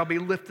head shall be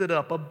lifted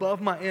up above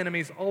my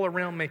enemies all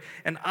around me.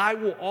 And I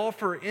will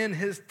offer in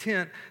His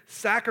tent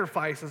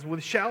sacrifices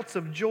with shouts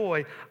of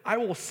joy. I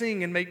will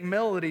sing and make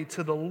melody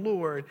to the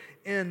Lord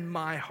in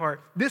my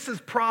heart. This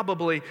is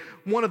probably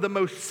one of the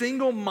most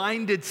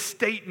single-minded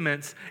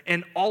statements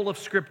in all of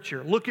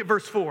Scripture. Look at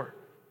verse 4.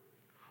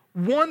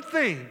 One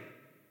thing.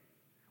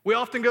 We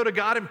often go to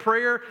God in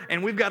prayer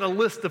and we've got a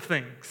list of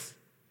things.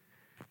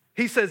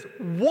 He says,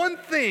 one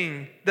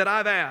thing that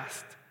I've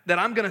asked that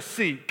I'm going to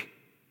seek.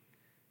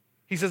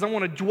 He says, I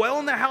want to dwell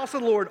in the house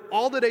of the Lord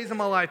all the days of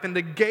my life and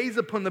to gaze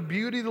upon the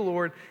beauty of the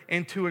Lord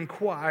and to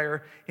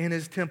inquire in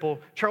His temple.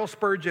 Charles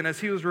Spurgeon, as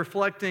he was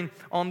reflecting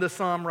on this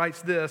psalm,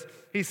 writes this.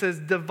 He says,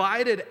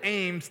 divided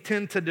aims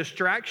tend to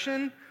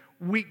distraction,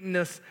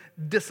 weakness,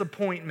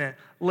 disappointment.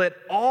 Let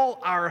all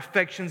our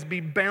affections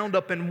be bound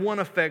up in one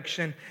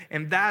affection,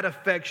 and that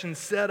affection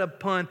set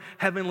upon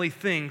heavenly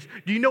things.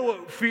 Do you know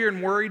what fear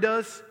and worry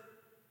does?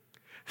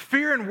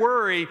 Fear and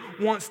worry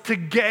wants to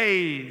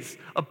gaze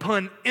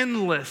upon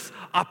endless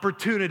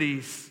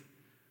opportunities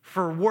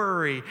for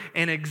worry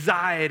and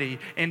anxiety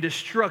and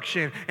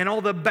destruction and all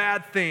the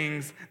bad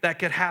things that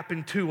could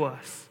happen to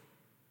us.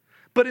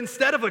 But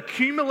instead of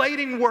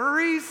accumulating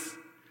worries,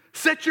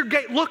 set your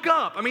gaze, look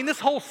up. I mean, this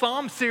whole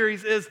Psalm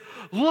series is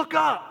look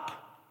up.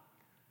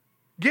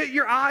 Get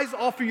your eyes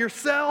off of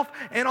yourself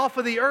and off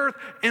of the earth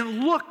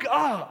and look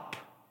up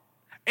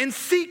and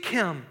seek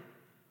Him.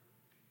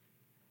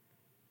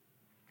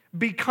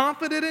 Be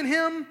confident in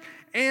Him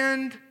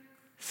and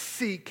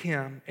seek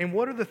Him. And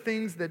what are the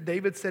things that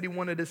David said he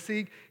wanted to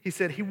seek? He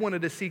said he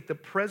wanted to seek the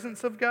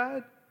presence of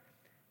God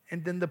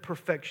and then the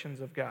perfections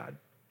of God.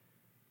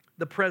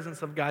 The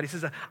presence of God. He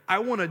says, I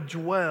want to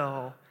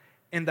dwell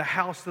in the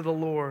house of the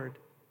Lord.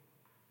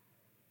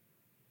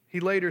 He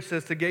later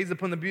says to gaze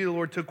upon the beauty of the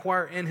Lord, to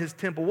inquire in His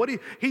temple.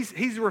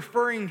 He's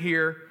referring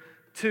here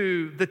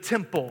to the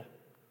temple,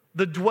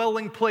 the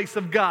dwelling place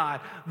of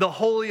God, the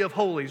Holy of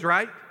Holies,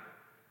 right?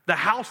 The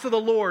house of the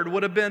Lord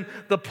would have been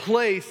the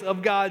place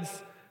of God's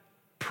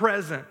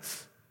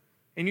presence.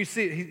 And you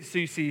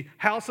see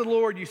house of the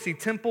Lord, you see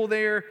temple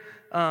there.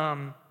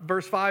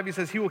 Verse 5, he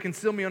says, He will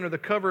conceal me under the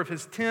cover of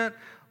His tent.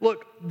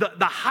 Look,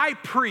 the high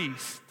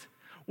priest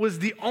was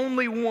the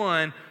only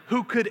one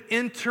who could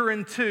enter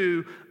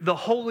into the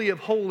Holy of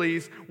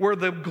Holies where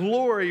the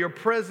glory or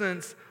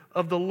presence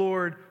of the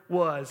Lord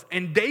was.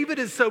 And David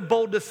is so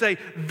bold to say,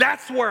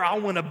 that's where I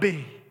want to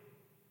be.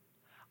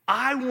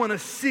 I want to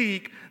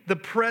seek the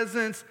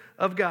presence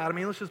of God. I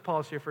mean, let's just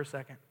pause here for a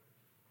second.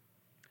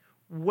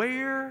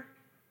 Where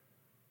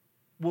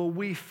will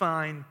we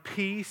find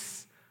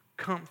peace,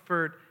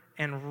 comfort,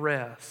 and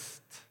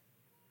rest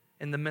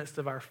in the midst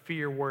of our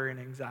fear, worry, and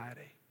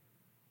anxiety?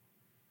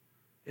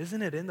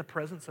 Isn't it in the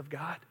presence of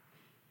God?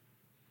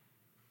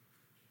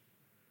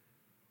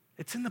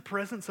 It's in the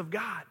presence of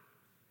God.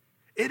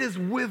 It is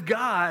with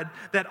God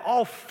that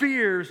all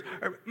fears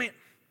are, man,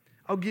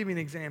 I'll give you an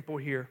example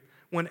here.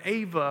 When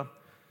Ava,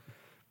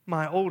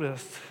 my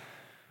oldest,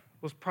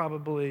 was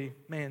probably,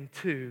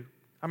 2,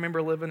 I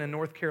remember living in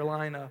North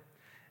Carolina,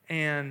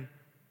 and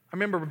I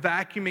remember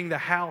vacuuming the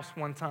house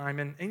one time,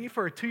 and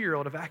for a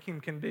 2-year-old, a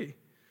vacuum can be,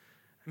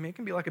 it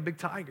can be like a big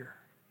tiger.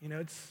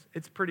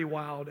 It's pretty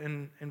wild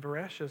and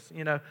voracious,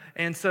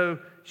 And so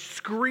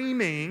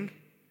screaming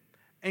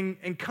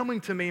and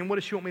coming to me, and what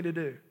does she want me to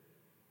do?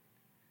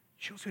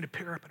 She wants me to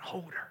pick her up and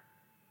hold her.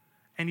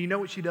 And you know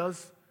what she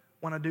does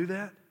when I do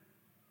that?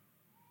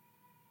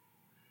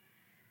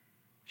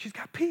 She's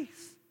got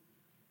peace.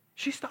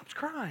 She stops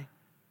crying.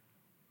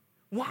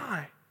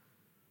 Why?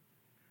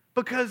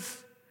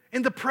 Because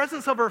in the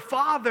presence of her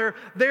Father,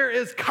 there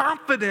is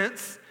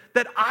confidence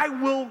that I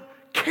will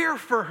care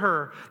for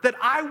her, that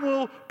I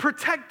will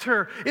protect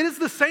her. It is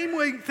the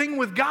same thing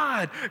with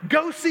God.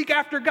 Go seek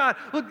after God.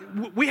 Look,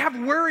 we have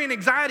worry and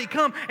anxiety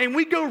come, and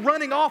we go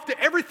running off to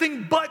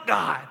everything but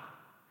God.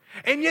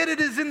 And yet it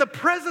is in the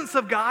presence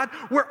of God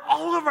where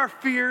all of our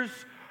fears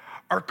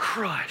are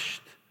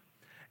crushed.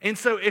 And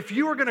so if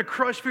you are going to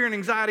crush fear and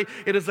anxiety,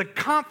 it is a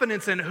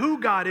confidence in who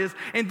God is,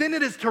 and then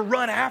it is to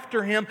run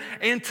after him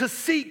and to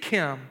seek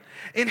him.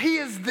 And he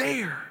is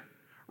there,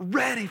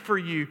 ready for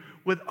you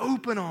with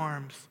open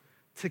arms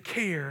to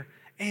care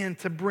and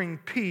to bring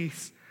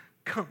peace,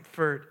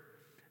 comfort,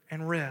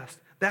 and rest.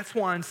 That's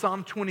why in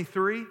Psalm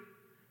 23,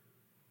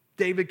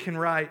 David can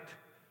write,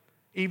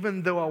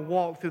 even though I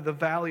walk through the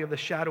valley of the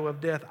shadow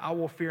of death, I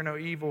will fear no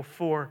evil,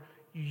 for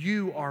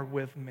you are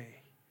with me.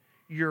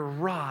 Your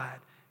rod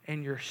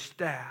and your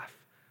staff,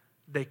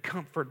 they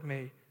comfort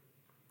me.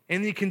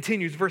 And he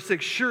continues, verse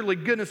 6, surely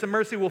goodness and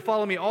mercy will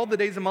follow me all the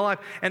days of my life,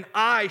 and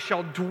I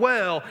shall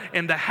dwell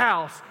in the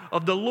house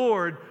of the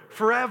Lord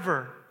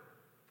forever.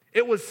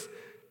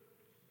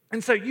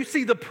 And so you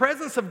see the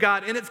presence of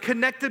God, and it's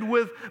connected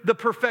with the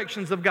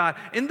perfections of God.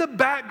 In the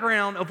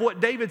background of what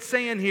David's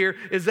saying here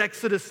is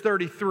Exodus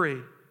 33.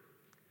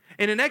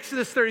 And in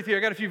Exodus 33, I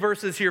got a few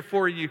verses here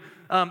for you.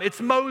 It's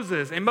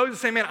Moses. And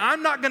Moses saying, man,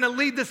 I'm not going to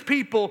lead this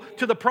people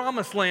to the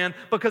promised land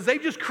because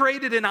they've just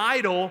created an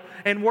idol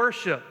and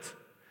worshiped.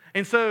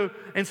 And so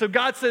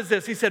God says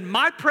this. He said,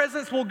 my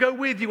presence will go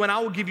with you and I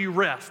will give you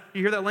rest.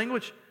 You hear that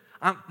language?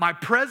 My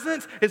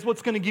presence is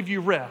what's going to give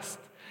you rest.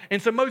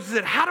 And so Moses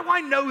said, how do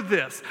I know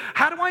this?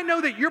 How do I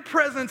know that your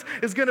presence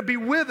is going to be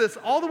with us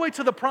all the way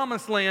to the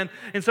promised land?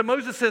 And so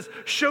Moses says,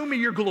 show me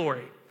your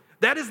glory.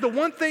 That is the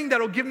one thing that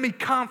will give me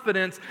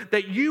confidence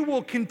that you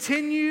will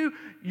continue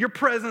your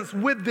presence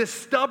with this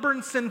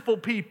stubborn, sinful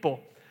people.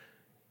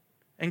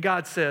 And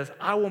God says,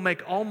 I will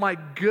make all my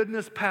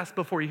goodness pass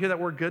before you. Hear that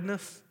word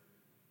goodness?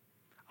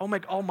 I'll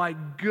make all my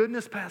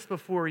goodness pass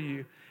before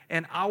you,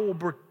 and I will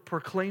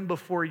proclaim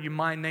before you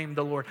my name,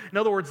 the Lord. In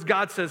other words,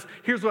 God says,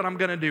 here's what I'm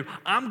going to do.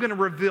 I'm going to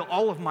reveal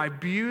all of my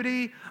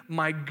beauty,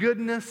 my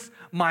goodness,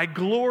 my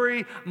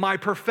glory, my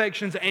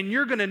perfections, and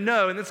you're going to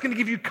know, and it's going to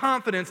give you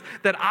confidence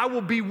that I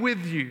will be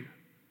with you.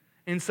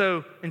 And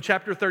so in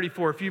chapter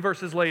 34, a few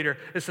verses later,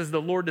 it says,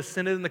 the Lord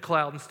descended in the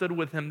cloud and stood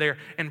with him there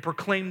and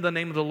proclaimed the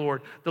name of the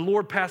Lord. The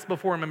Lord passed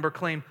before him and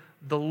proclaimed,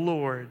 the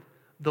Lord,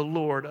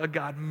 a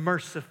God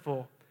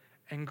merciful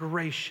and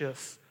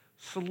gracious,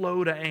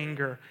 slow to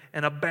anger,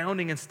 and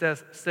abounding in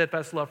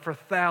steadfast love for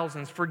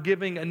thousands,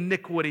 forgiving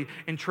iniquity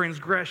and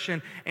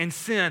transgression and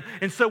sin.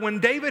 And so when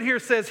David here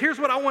says, here's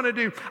what I want to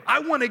do.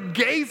 I want to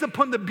gaze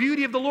upon the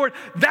beauty of the Lord.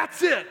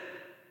 That's it.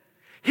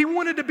 He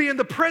wanted to be in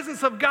the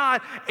presence of God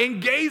and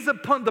gaze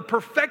upon the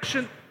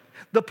perfections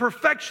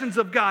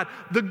of God,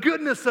 the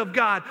goodness of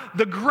God,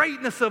 the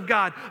greatness of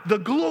God, the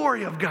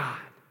glory of God.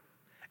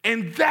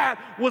 And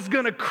that was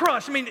going to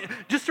crush. I mean,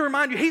 just to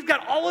remind you, he's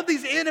got all of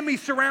these enemies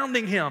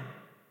surrounding him.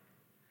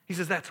 He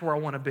says, that's where I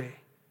want to be.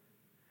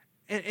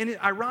 And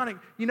it's ironic,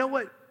 you know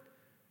what?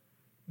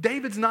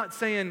 David's not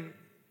saying,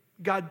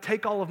 God,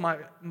 take all of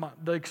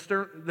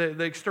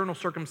the external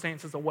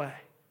circumstances away.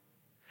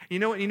 You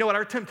know what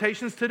our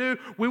temptation is to do?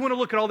 We want to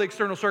look at all the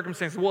external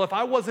circumstances. Well, if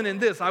I wasn't in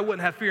this, I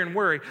wouldn't have fear and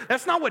worry.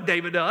 That's not what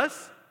David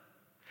does.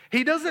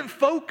 He doesn't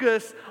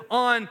focus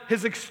on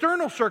his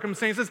external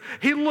circumstances.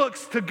 He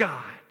looks to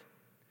God.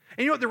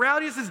 And you know what the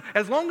reality is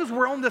as long as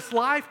we're on this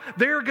life,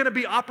 there are going to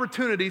be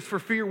opportunities for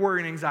fear, worry,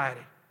 and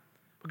anxiety.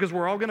 Because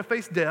we're all going to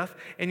face death.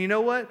 And you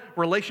know what?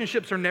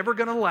 Relationships are never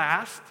going to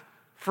last.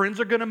 Friends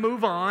are going to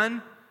move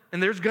on.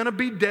 And there's going to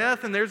be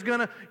death. And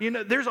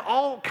there's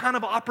all kind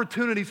of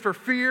opportunities for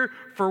fear,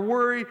 for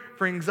worry,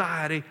 for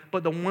anxiety.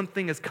 But the one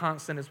thing is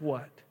constant is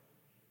what?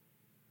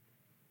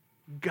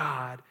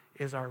 God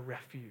is our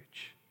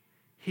refuge.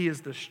 He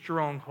is the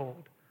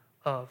stronghold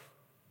of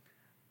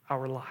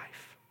our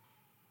life.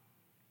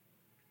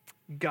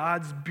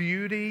 God's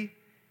beauty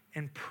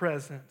and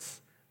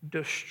presence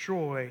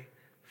destroy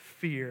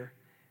fear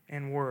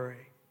and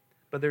worry.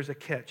 But there's a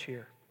catch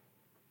here.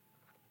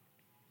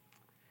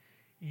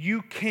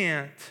 You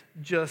can't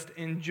just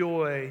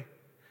enjoy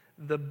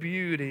the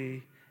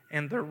beauty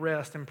and the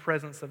rest and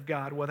presence of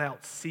God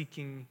without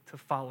seeking to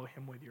follow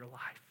him with your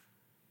life.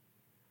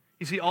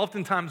 You see,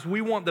 oftentimes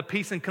we want the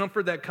peace and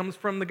comfort that comes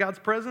from the God's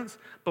presence,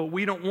 but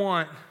we don't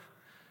want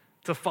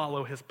to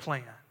follow his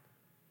plan.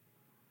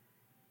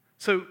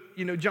 So,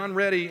 John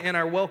Reddy in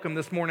our welcome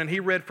this morning, he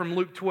read from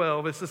Luke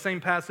 12. It's the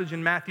same passage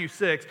in Matthew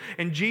 6.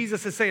 And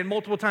Jesus is saying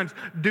multiple times,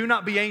 do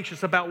not be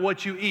anxious about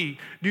what you eat.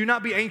 Do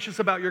not be anxious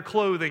about your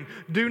clothing.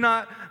 Do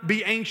not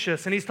be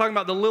anxious. And he's talking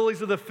about the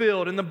lilies of the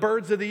field and the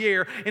birds of the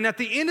air. And at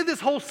the end of this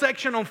whole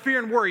section on fear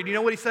and worry, do you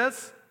know what he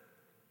says?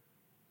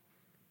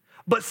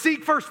 But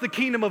seek first the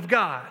kingdom of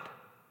God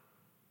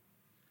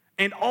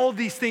and all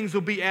these things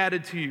will be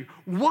added to you.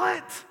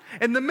 What?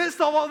 In the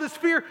midst of all this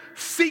fear,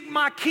 seek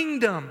my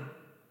kingdom.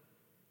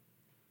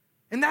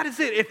 And that is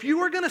it. If you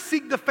are going to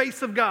seek the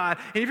face of God,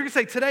 and if you're going to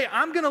say, today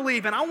I'm going to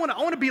leave and I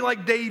want to be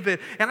like David,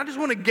 and I just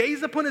want to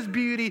gaze upon his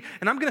beauty,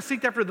 and I'm going to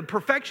seek after the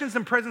perfections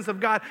and presence of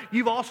God,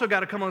 you've also got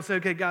to come on and say,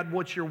 okay, God,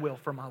 what's your will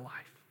for my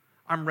life?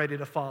 I'm ready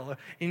to follow. And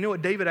you know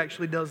what? David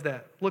actually does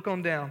that. Look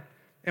on down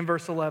in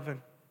verse 11.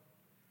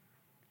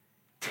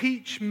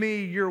 Teach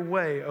me your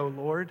way, O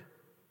Lord.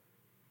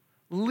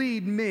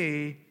 Lead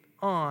me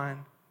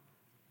on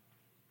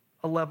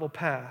a level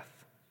path.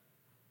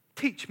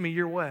 Teach me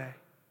your way.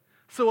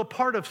 So a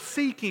part of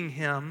seeking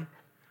him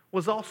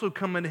was also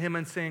coming to him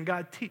and saying,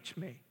 God, teach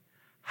me.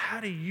 How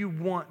do you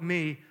want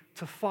me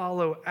to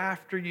follow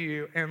after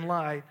you in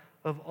light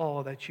of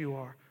all that you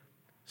are?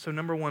 So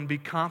number one, be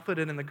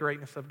confident in the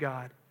greatness of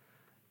God.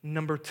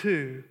 Number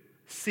two,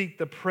 seek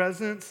the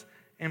presence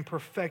and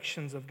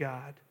perfections of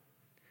God.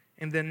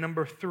 And then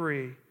number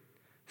three,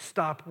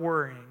 stop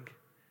worrying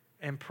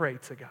and pray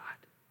to God.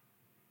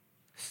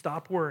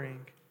 Stop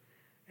worrying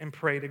and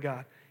pray to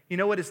God. You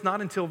know what? It's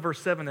not until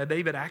verse 7 that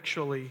David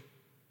actually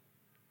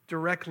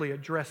directly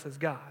addresses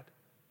God.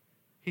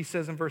 He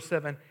says in verse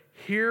 7,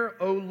 hear,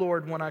 O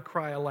Lord, when I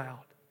cry aloud.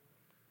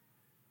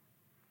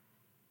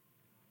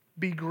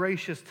 Be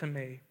gracious to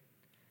me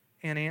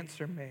and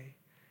answer me.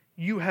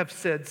 You have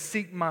said,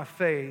 seek my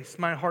face.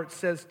 My heart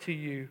says to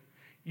you,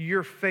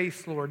 your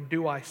face, Lord,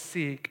 do I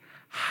seek.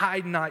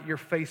 Hide not your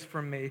face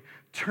from me.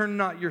 Turn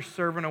not your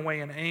servant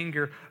away in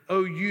anger.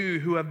 O you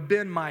who have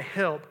been my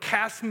help,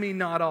 cast me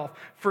not off.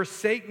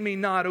 Forsake me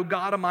not, O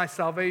God of my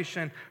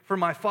salvation. For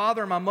my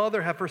father and my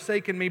mother have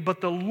forsaken me,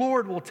 but the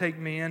Lord will take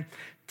me in.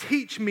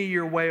 Teach me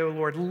your way, O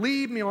Lord.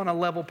 Lead me on a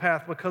level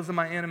path because of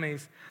my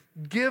enemies.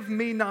 Give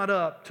me not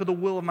up to the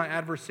will of my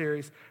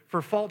adversaries,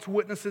 for false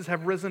witnesses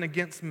have risen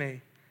against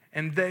me,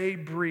 and they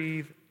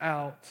breathe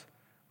out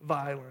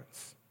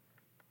violence.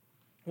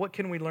 What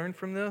can we learn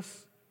from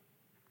this?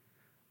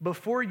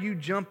 Before you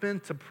jump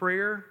into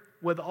prayer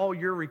with all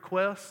your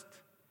requests,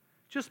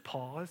 just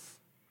pause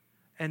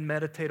and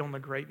meditate on the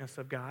greatness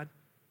of God.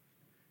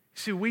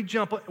 See, we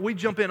jump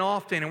in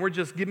often and we're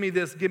just, give me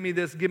this, give me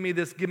this, give me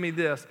this, give me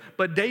this.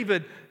 But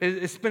David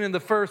is spending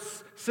the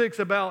first 6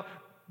 about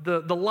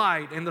the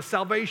light and the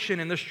salvation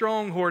and the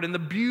stronghold and the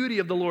beauty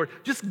of the Lord.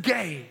 Just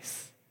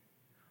gaze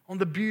on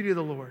the beauty of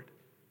the Lord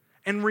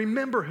and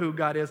remember who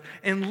God is,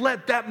 and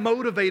let that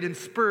motivate and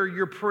spur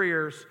your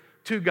prayers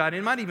to God.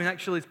 It might even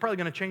actually, it's probably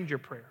going to change your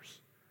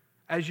prayers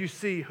as you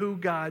see who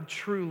God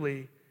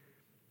truly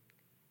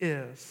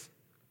is.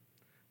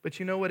 But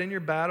you know what? In your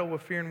battle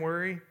with fear and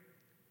worry,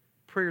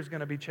 prayer is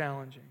going to be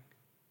challenging.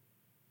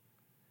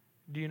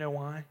 Do you know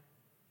why?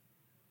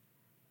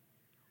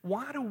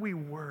 Why do we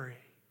worry?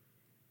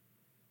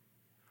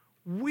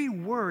 We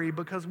worry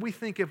because we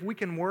think if we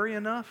can worry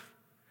enough,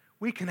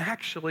 we can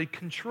actually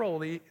control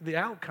the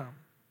outcome.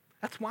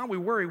 That's why we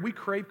worry. We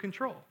crave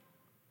control.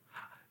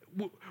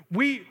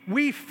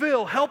 We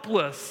feel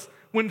helpless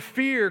when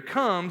fear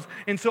comes,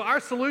 and so our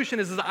solution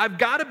is I've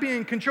got to be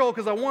in control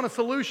because I want a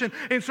solution,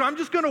 and so I'm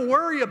just going to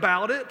worry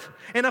about it,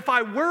 and if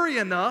I worry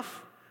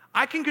enough,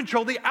 I can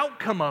control the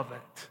outcome of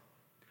it.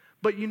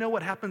 But you know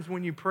what happens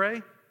when you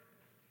pray?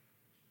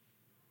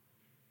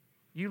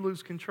 You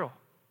lose control.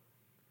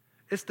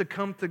 It's to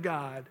come to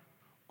God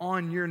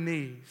on your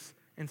knees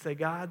and say,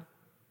 God,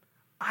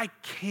 I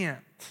can't,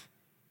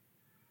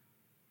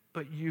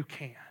 but you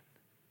can.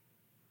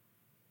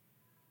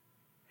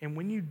 And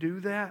when you do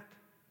that,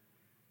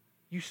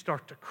 you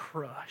start to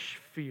crush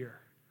fear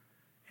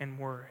and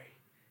worry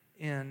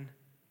in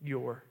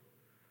your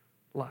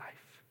life.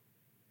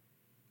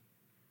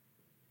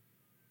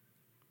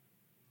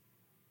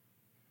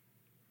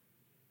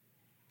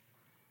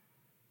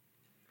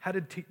 How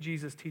did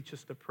Jesus teach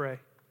us to pray?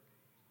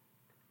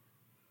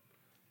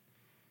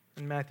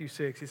 In Matthew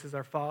 6, he says,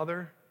 Our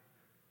Father,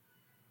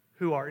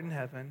 who art in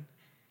heaven,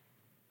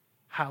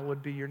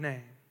 hallowed be your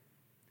name.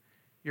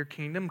 Your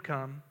kingdom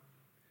come,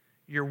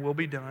 your will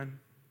be done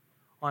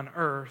on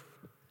earth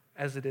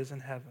as it is in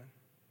heaven.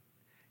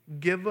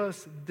 Give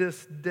us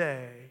this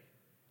day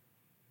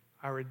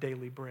our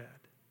daily bread.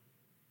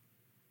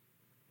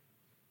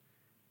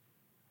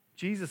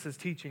 Jesus is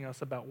teaching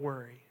us about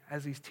worry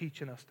as he's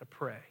teaching us to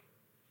pray.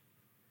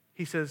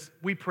 He says,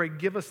 we pray,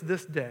 give us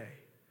this day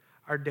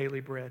our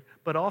daily bread.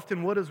 But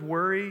often what is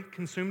worry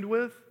consumed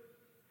with?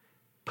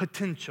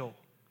 Potential,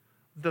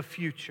 the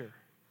future.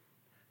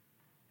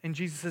 And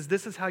Jesus says,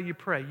 this is how you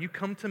pray. You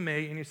come to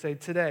me and you say,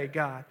 today,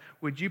 God,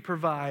 would you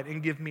provide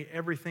and give me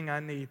everything I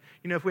need?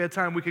 You know, if we had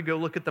time, we could go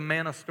look at the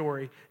manna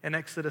story in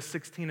Exodus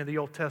 16 of the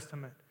Old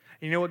Testament.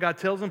 And you know what God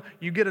tells them?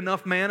 You get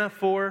enough manna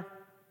for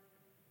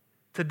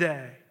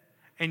today.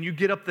 And you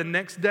get up the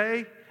next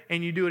day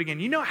and you do it again.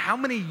 You know how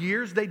many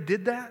years they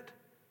did that?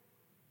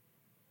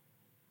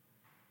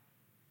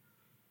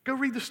 Go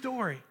read the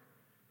story.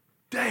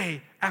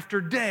 day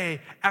after day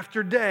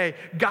after day,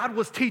 God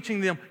was teaching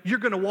them, you're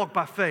going to walk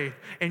by faith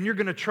and you're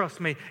going to trust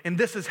me, and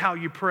this is how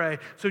you pray.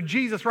 So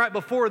Jesus, right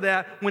before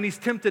that, when he's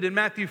tempted in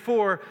Matthew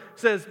 4,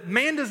 says,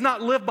 man does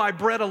not live by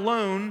bread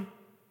alone,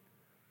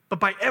 but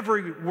by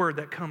every word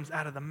that comes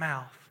out of the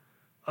mouth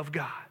of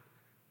God.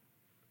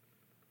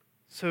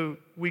 So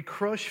we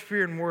crush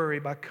fear and worry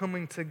by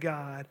coming to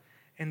God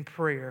in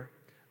prayer.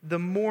 The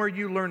more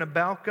you learn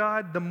about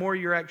God, the more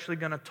you're actually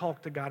going to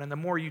talk to God. And the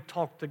more you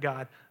talk to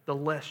God, the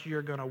less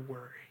you're going to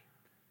worry.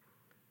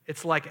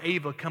 It's like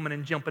Ava coming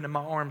and jumping in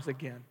my arms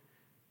again.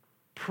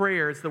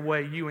 Prayer is the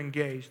way you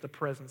engage the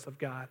presence of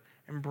God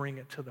and bring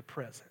it to the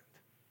present.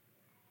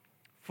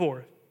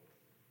 Fourth,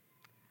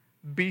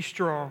 be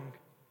strong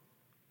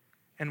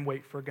and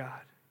wait for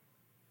God.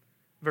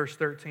 Verse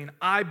 13,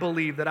 I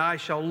believe that I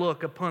shall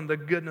look upon the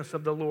goodness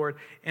of the Lord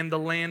in the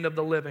land of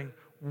the living.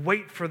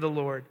 Wait for the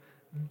Lord.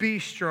 Be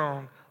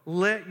strong.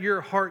 Let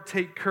your heart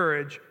take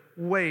courage.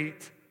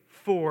 Wait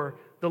for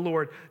the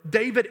Lord.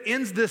 David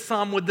ends this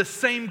psalm with the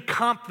same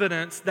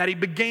confidence that he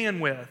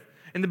began with.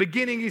 In the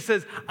beginning, he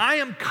says, I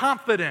am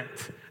confident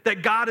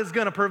that God is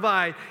going to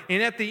provide.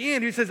 And at the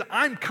end, he says,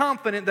 I'm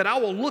confident that I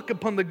will look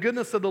upon the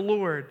goodness of the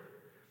Lord.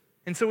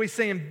 And so he's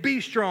saying,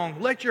 be strong.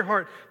 Let your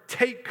heart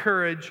take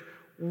courage.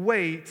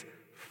 Wait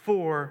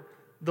for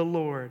the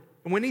Lord.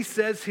 And when he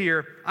says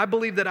here, I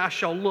believe that I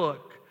shall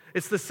look,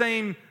 it's the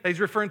same that he's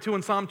referring to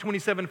in Psalm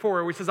 27:4,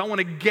 where he says, I want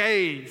to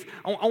gaze.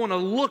 I want to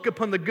look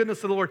upon the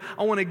goodness of the Lord.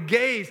 I want to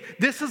gaze.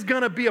 This is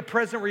going to be a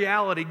present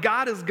reality.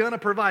 God is going to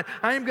provide.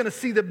 I am going to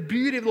see the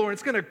beauty of the Lord.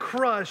 It's going to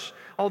crush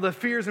all the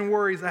fears and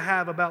worries I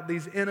have about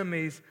these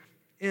enemies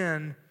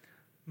in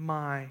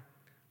my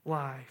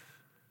life.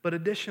 But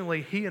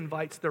additionally, he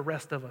invites the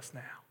rest of us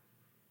now.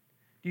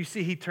 Do you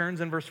see he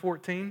turns in verse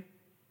 14?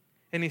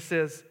 And he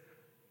says,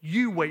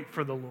 you wait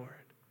for the Lord.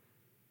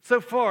 So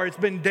far, it's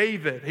been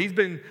David. He's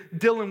been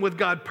dealing with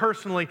God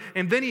personally.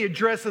 And then he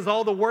addresses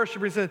all the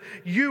worshipers. He says,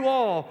 you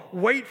all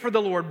wait for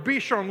the Lord. Be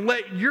strong.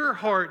 Let your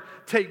heart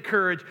take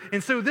courage.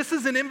 And so this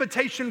is an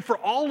invitation for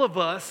all of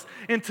us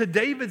into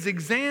David's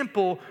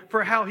example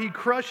for how he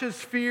crushes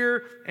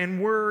fear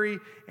and worry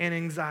and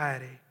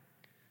anxiety.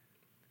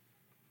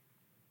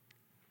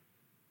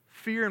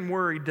 Fear and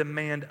worry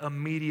demand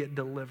immediate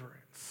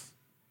deliverance.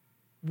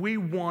 We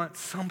want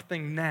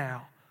something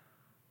now.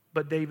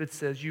 But David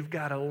says, you've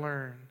got to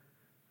learn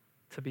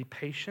to be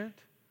patient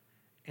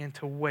and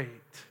to wait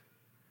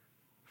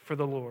for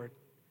the Lord.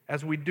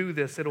 As we do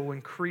this, it'll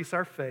increase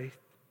our faith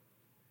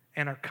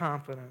and our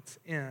confidence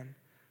in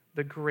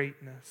the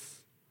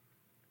greatness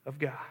of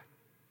God.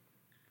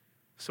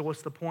 So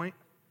what's the point?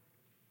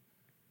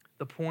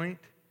 The point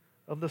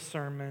of the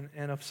sermon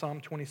and of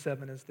Psalm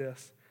 27 is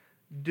this.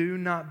 Do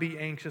not be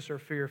anxious or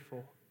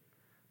fearful,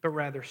 but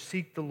rather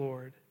seek the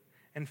Lord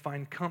and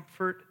find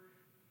comfort,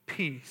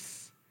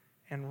 peace,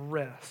 and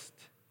rest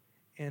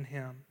in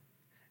Him.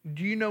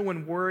 Do you know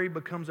when worry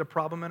becomes a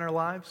problem in our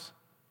lives?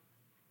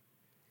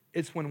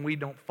 It's when we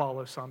don't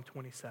follow Psalm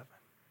 27.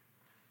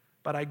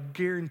 But I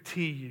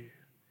guarantee you,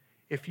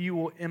 if you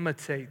will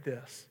imitate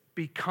this,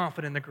 be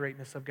confident in the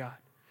greatness of God,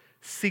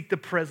 seek the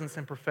presence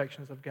and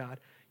perfections of God,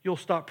 you'll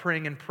stop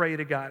praying and pray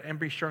to God and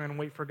be strong and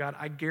wait for God.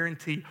 I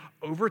guarantee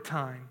over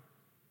time,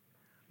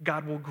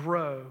 God will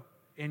grow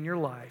in your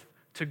life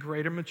to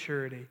greater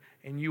maturity,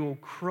 and you will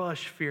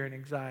crush fear and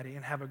anxiety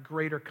and have a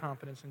greater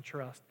confidence and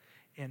trust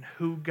in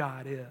who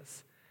God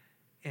is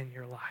in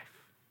your life.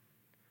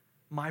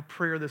 My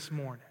prayer this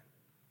morning,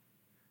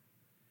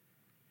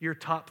 your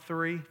top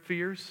 3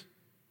 fears,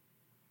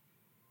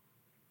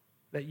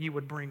 that you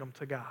would bring them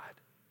to God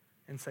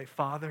and say,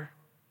 Father,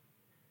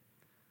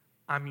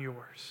 I'm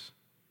yours,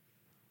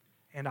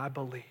 and I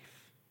believe.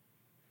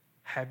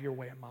 Have your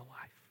way in my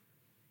life.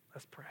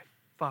 Let's pray.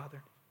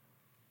 Father,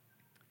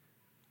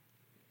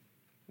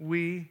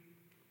 we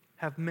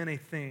have many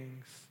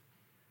things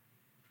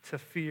to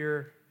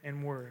fear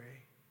and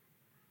worry,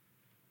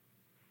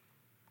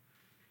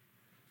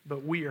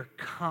 but we are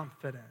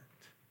confident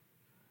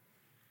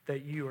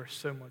that you are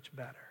so much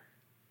better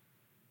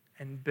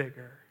and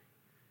bigger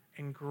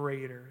and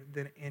greater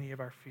than any of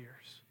our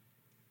fears.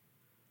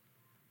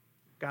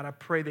 God, I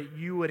pray that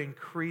you would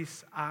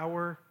increase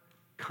our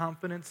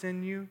confidence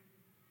in you,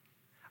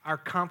 our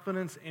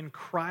confidence in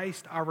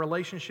Christ, our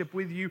relationship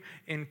with you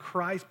in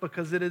Christ,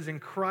 because it is in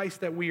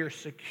Christ that we are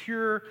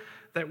secure,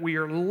 that we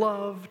are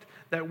loved,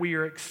 that we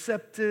are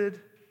accepted,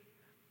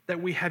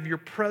 that we have your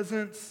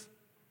presence.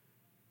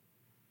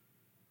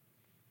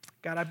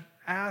 God, I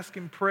ask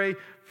and pray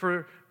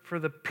for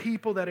the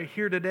people that are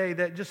here today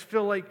that just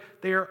feel like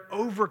they are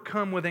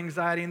overcome with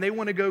anxiety and they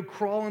want to go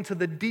crawl into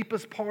the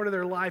deepest part of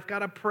their life.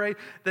 God, I pray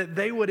that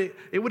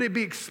it would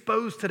be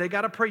exposed today.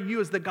 God, I pray you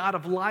as the God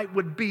of light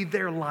would be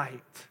their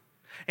light.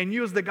 And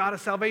you as the God of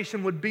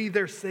salvation would be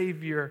their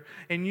Savior.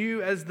 And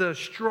you as the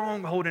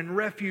stronghold and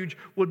refuge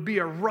would be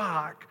a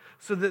rock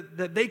so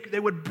that they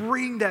would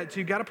bring that to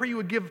you. God, I pray you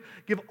would give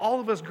all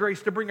of us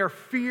grace to bring our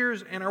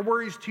fears and our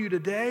worries to you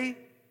today.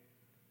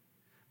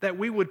 That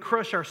we would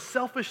crush our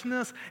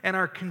selfishness and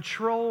our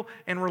control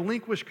and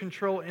relinquish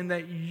control, and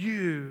that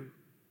you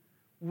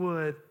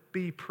would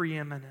be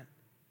preeminent.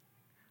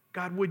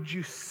 God, would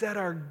you set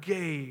our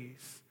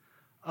gaze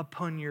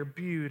upon your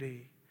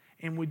beauty,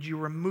 and would you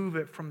remove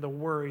it from the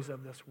worries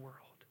of this world?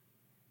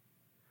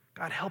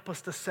 God, help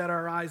us to set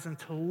our eyes and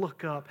to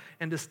look up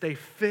and to stay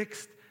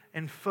fixed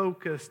and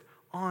focused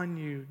on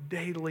you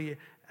daily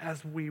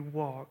as we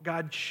walk.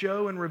 God,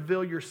 show and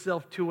reveal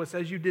yourself to us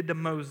as you did to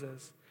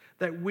Moses,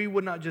 that we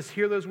would not just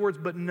hear those words,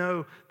 but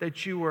know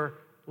that you are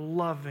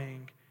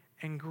loving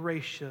and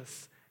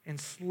gracious and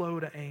slow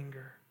to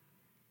anger.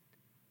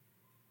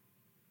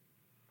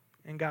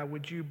 And God,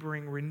 would you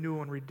bring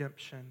renewal and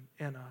redemption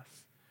in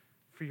us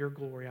for your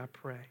glory, I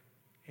pray.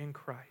 In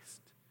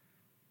Christ,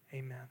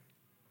 amen.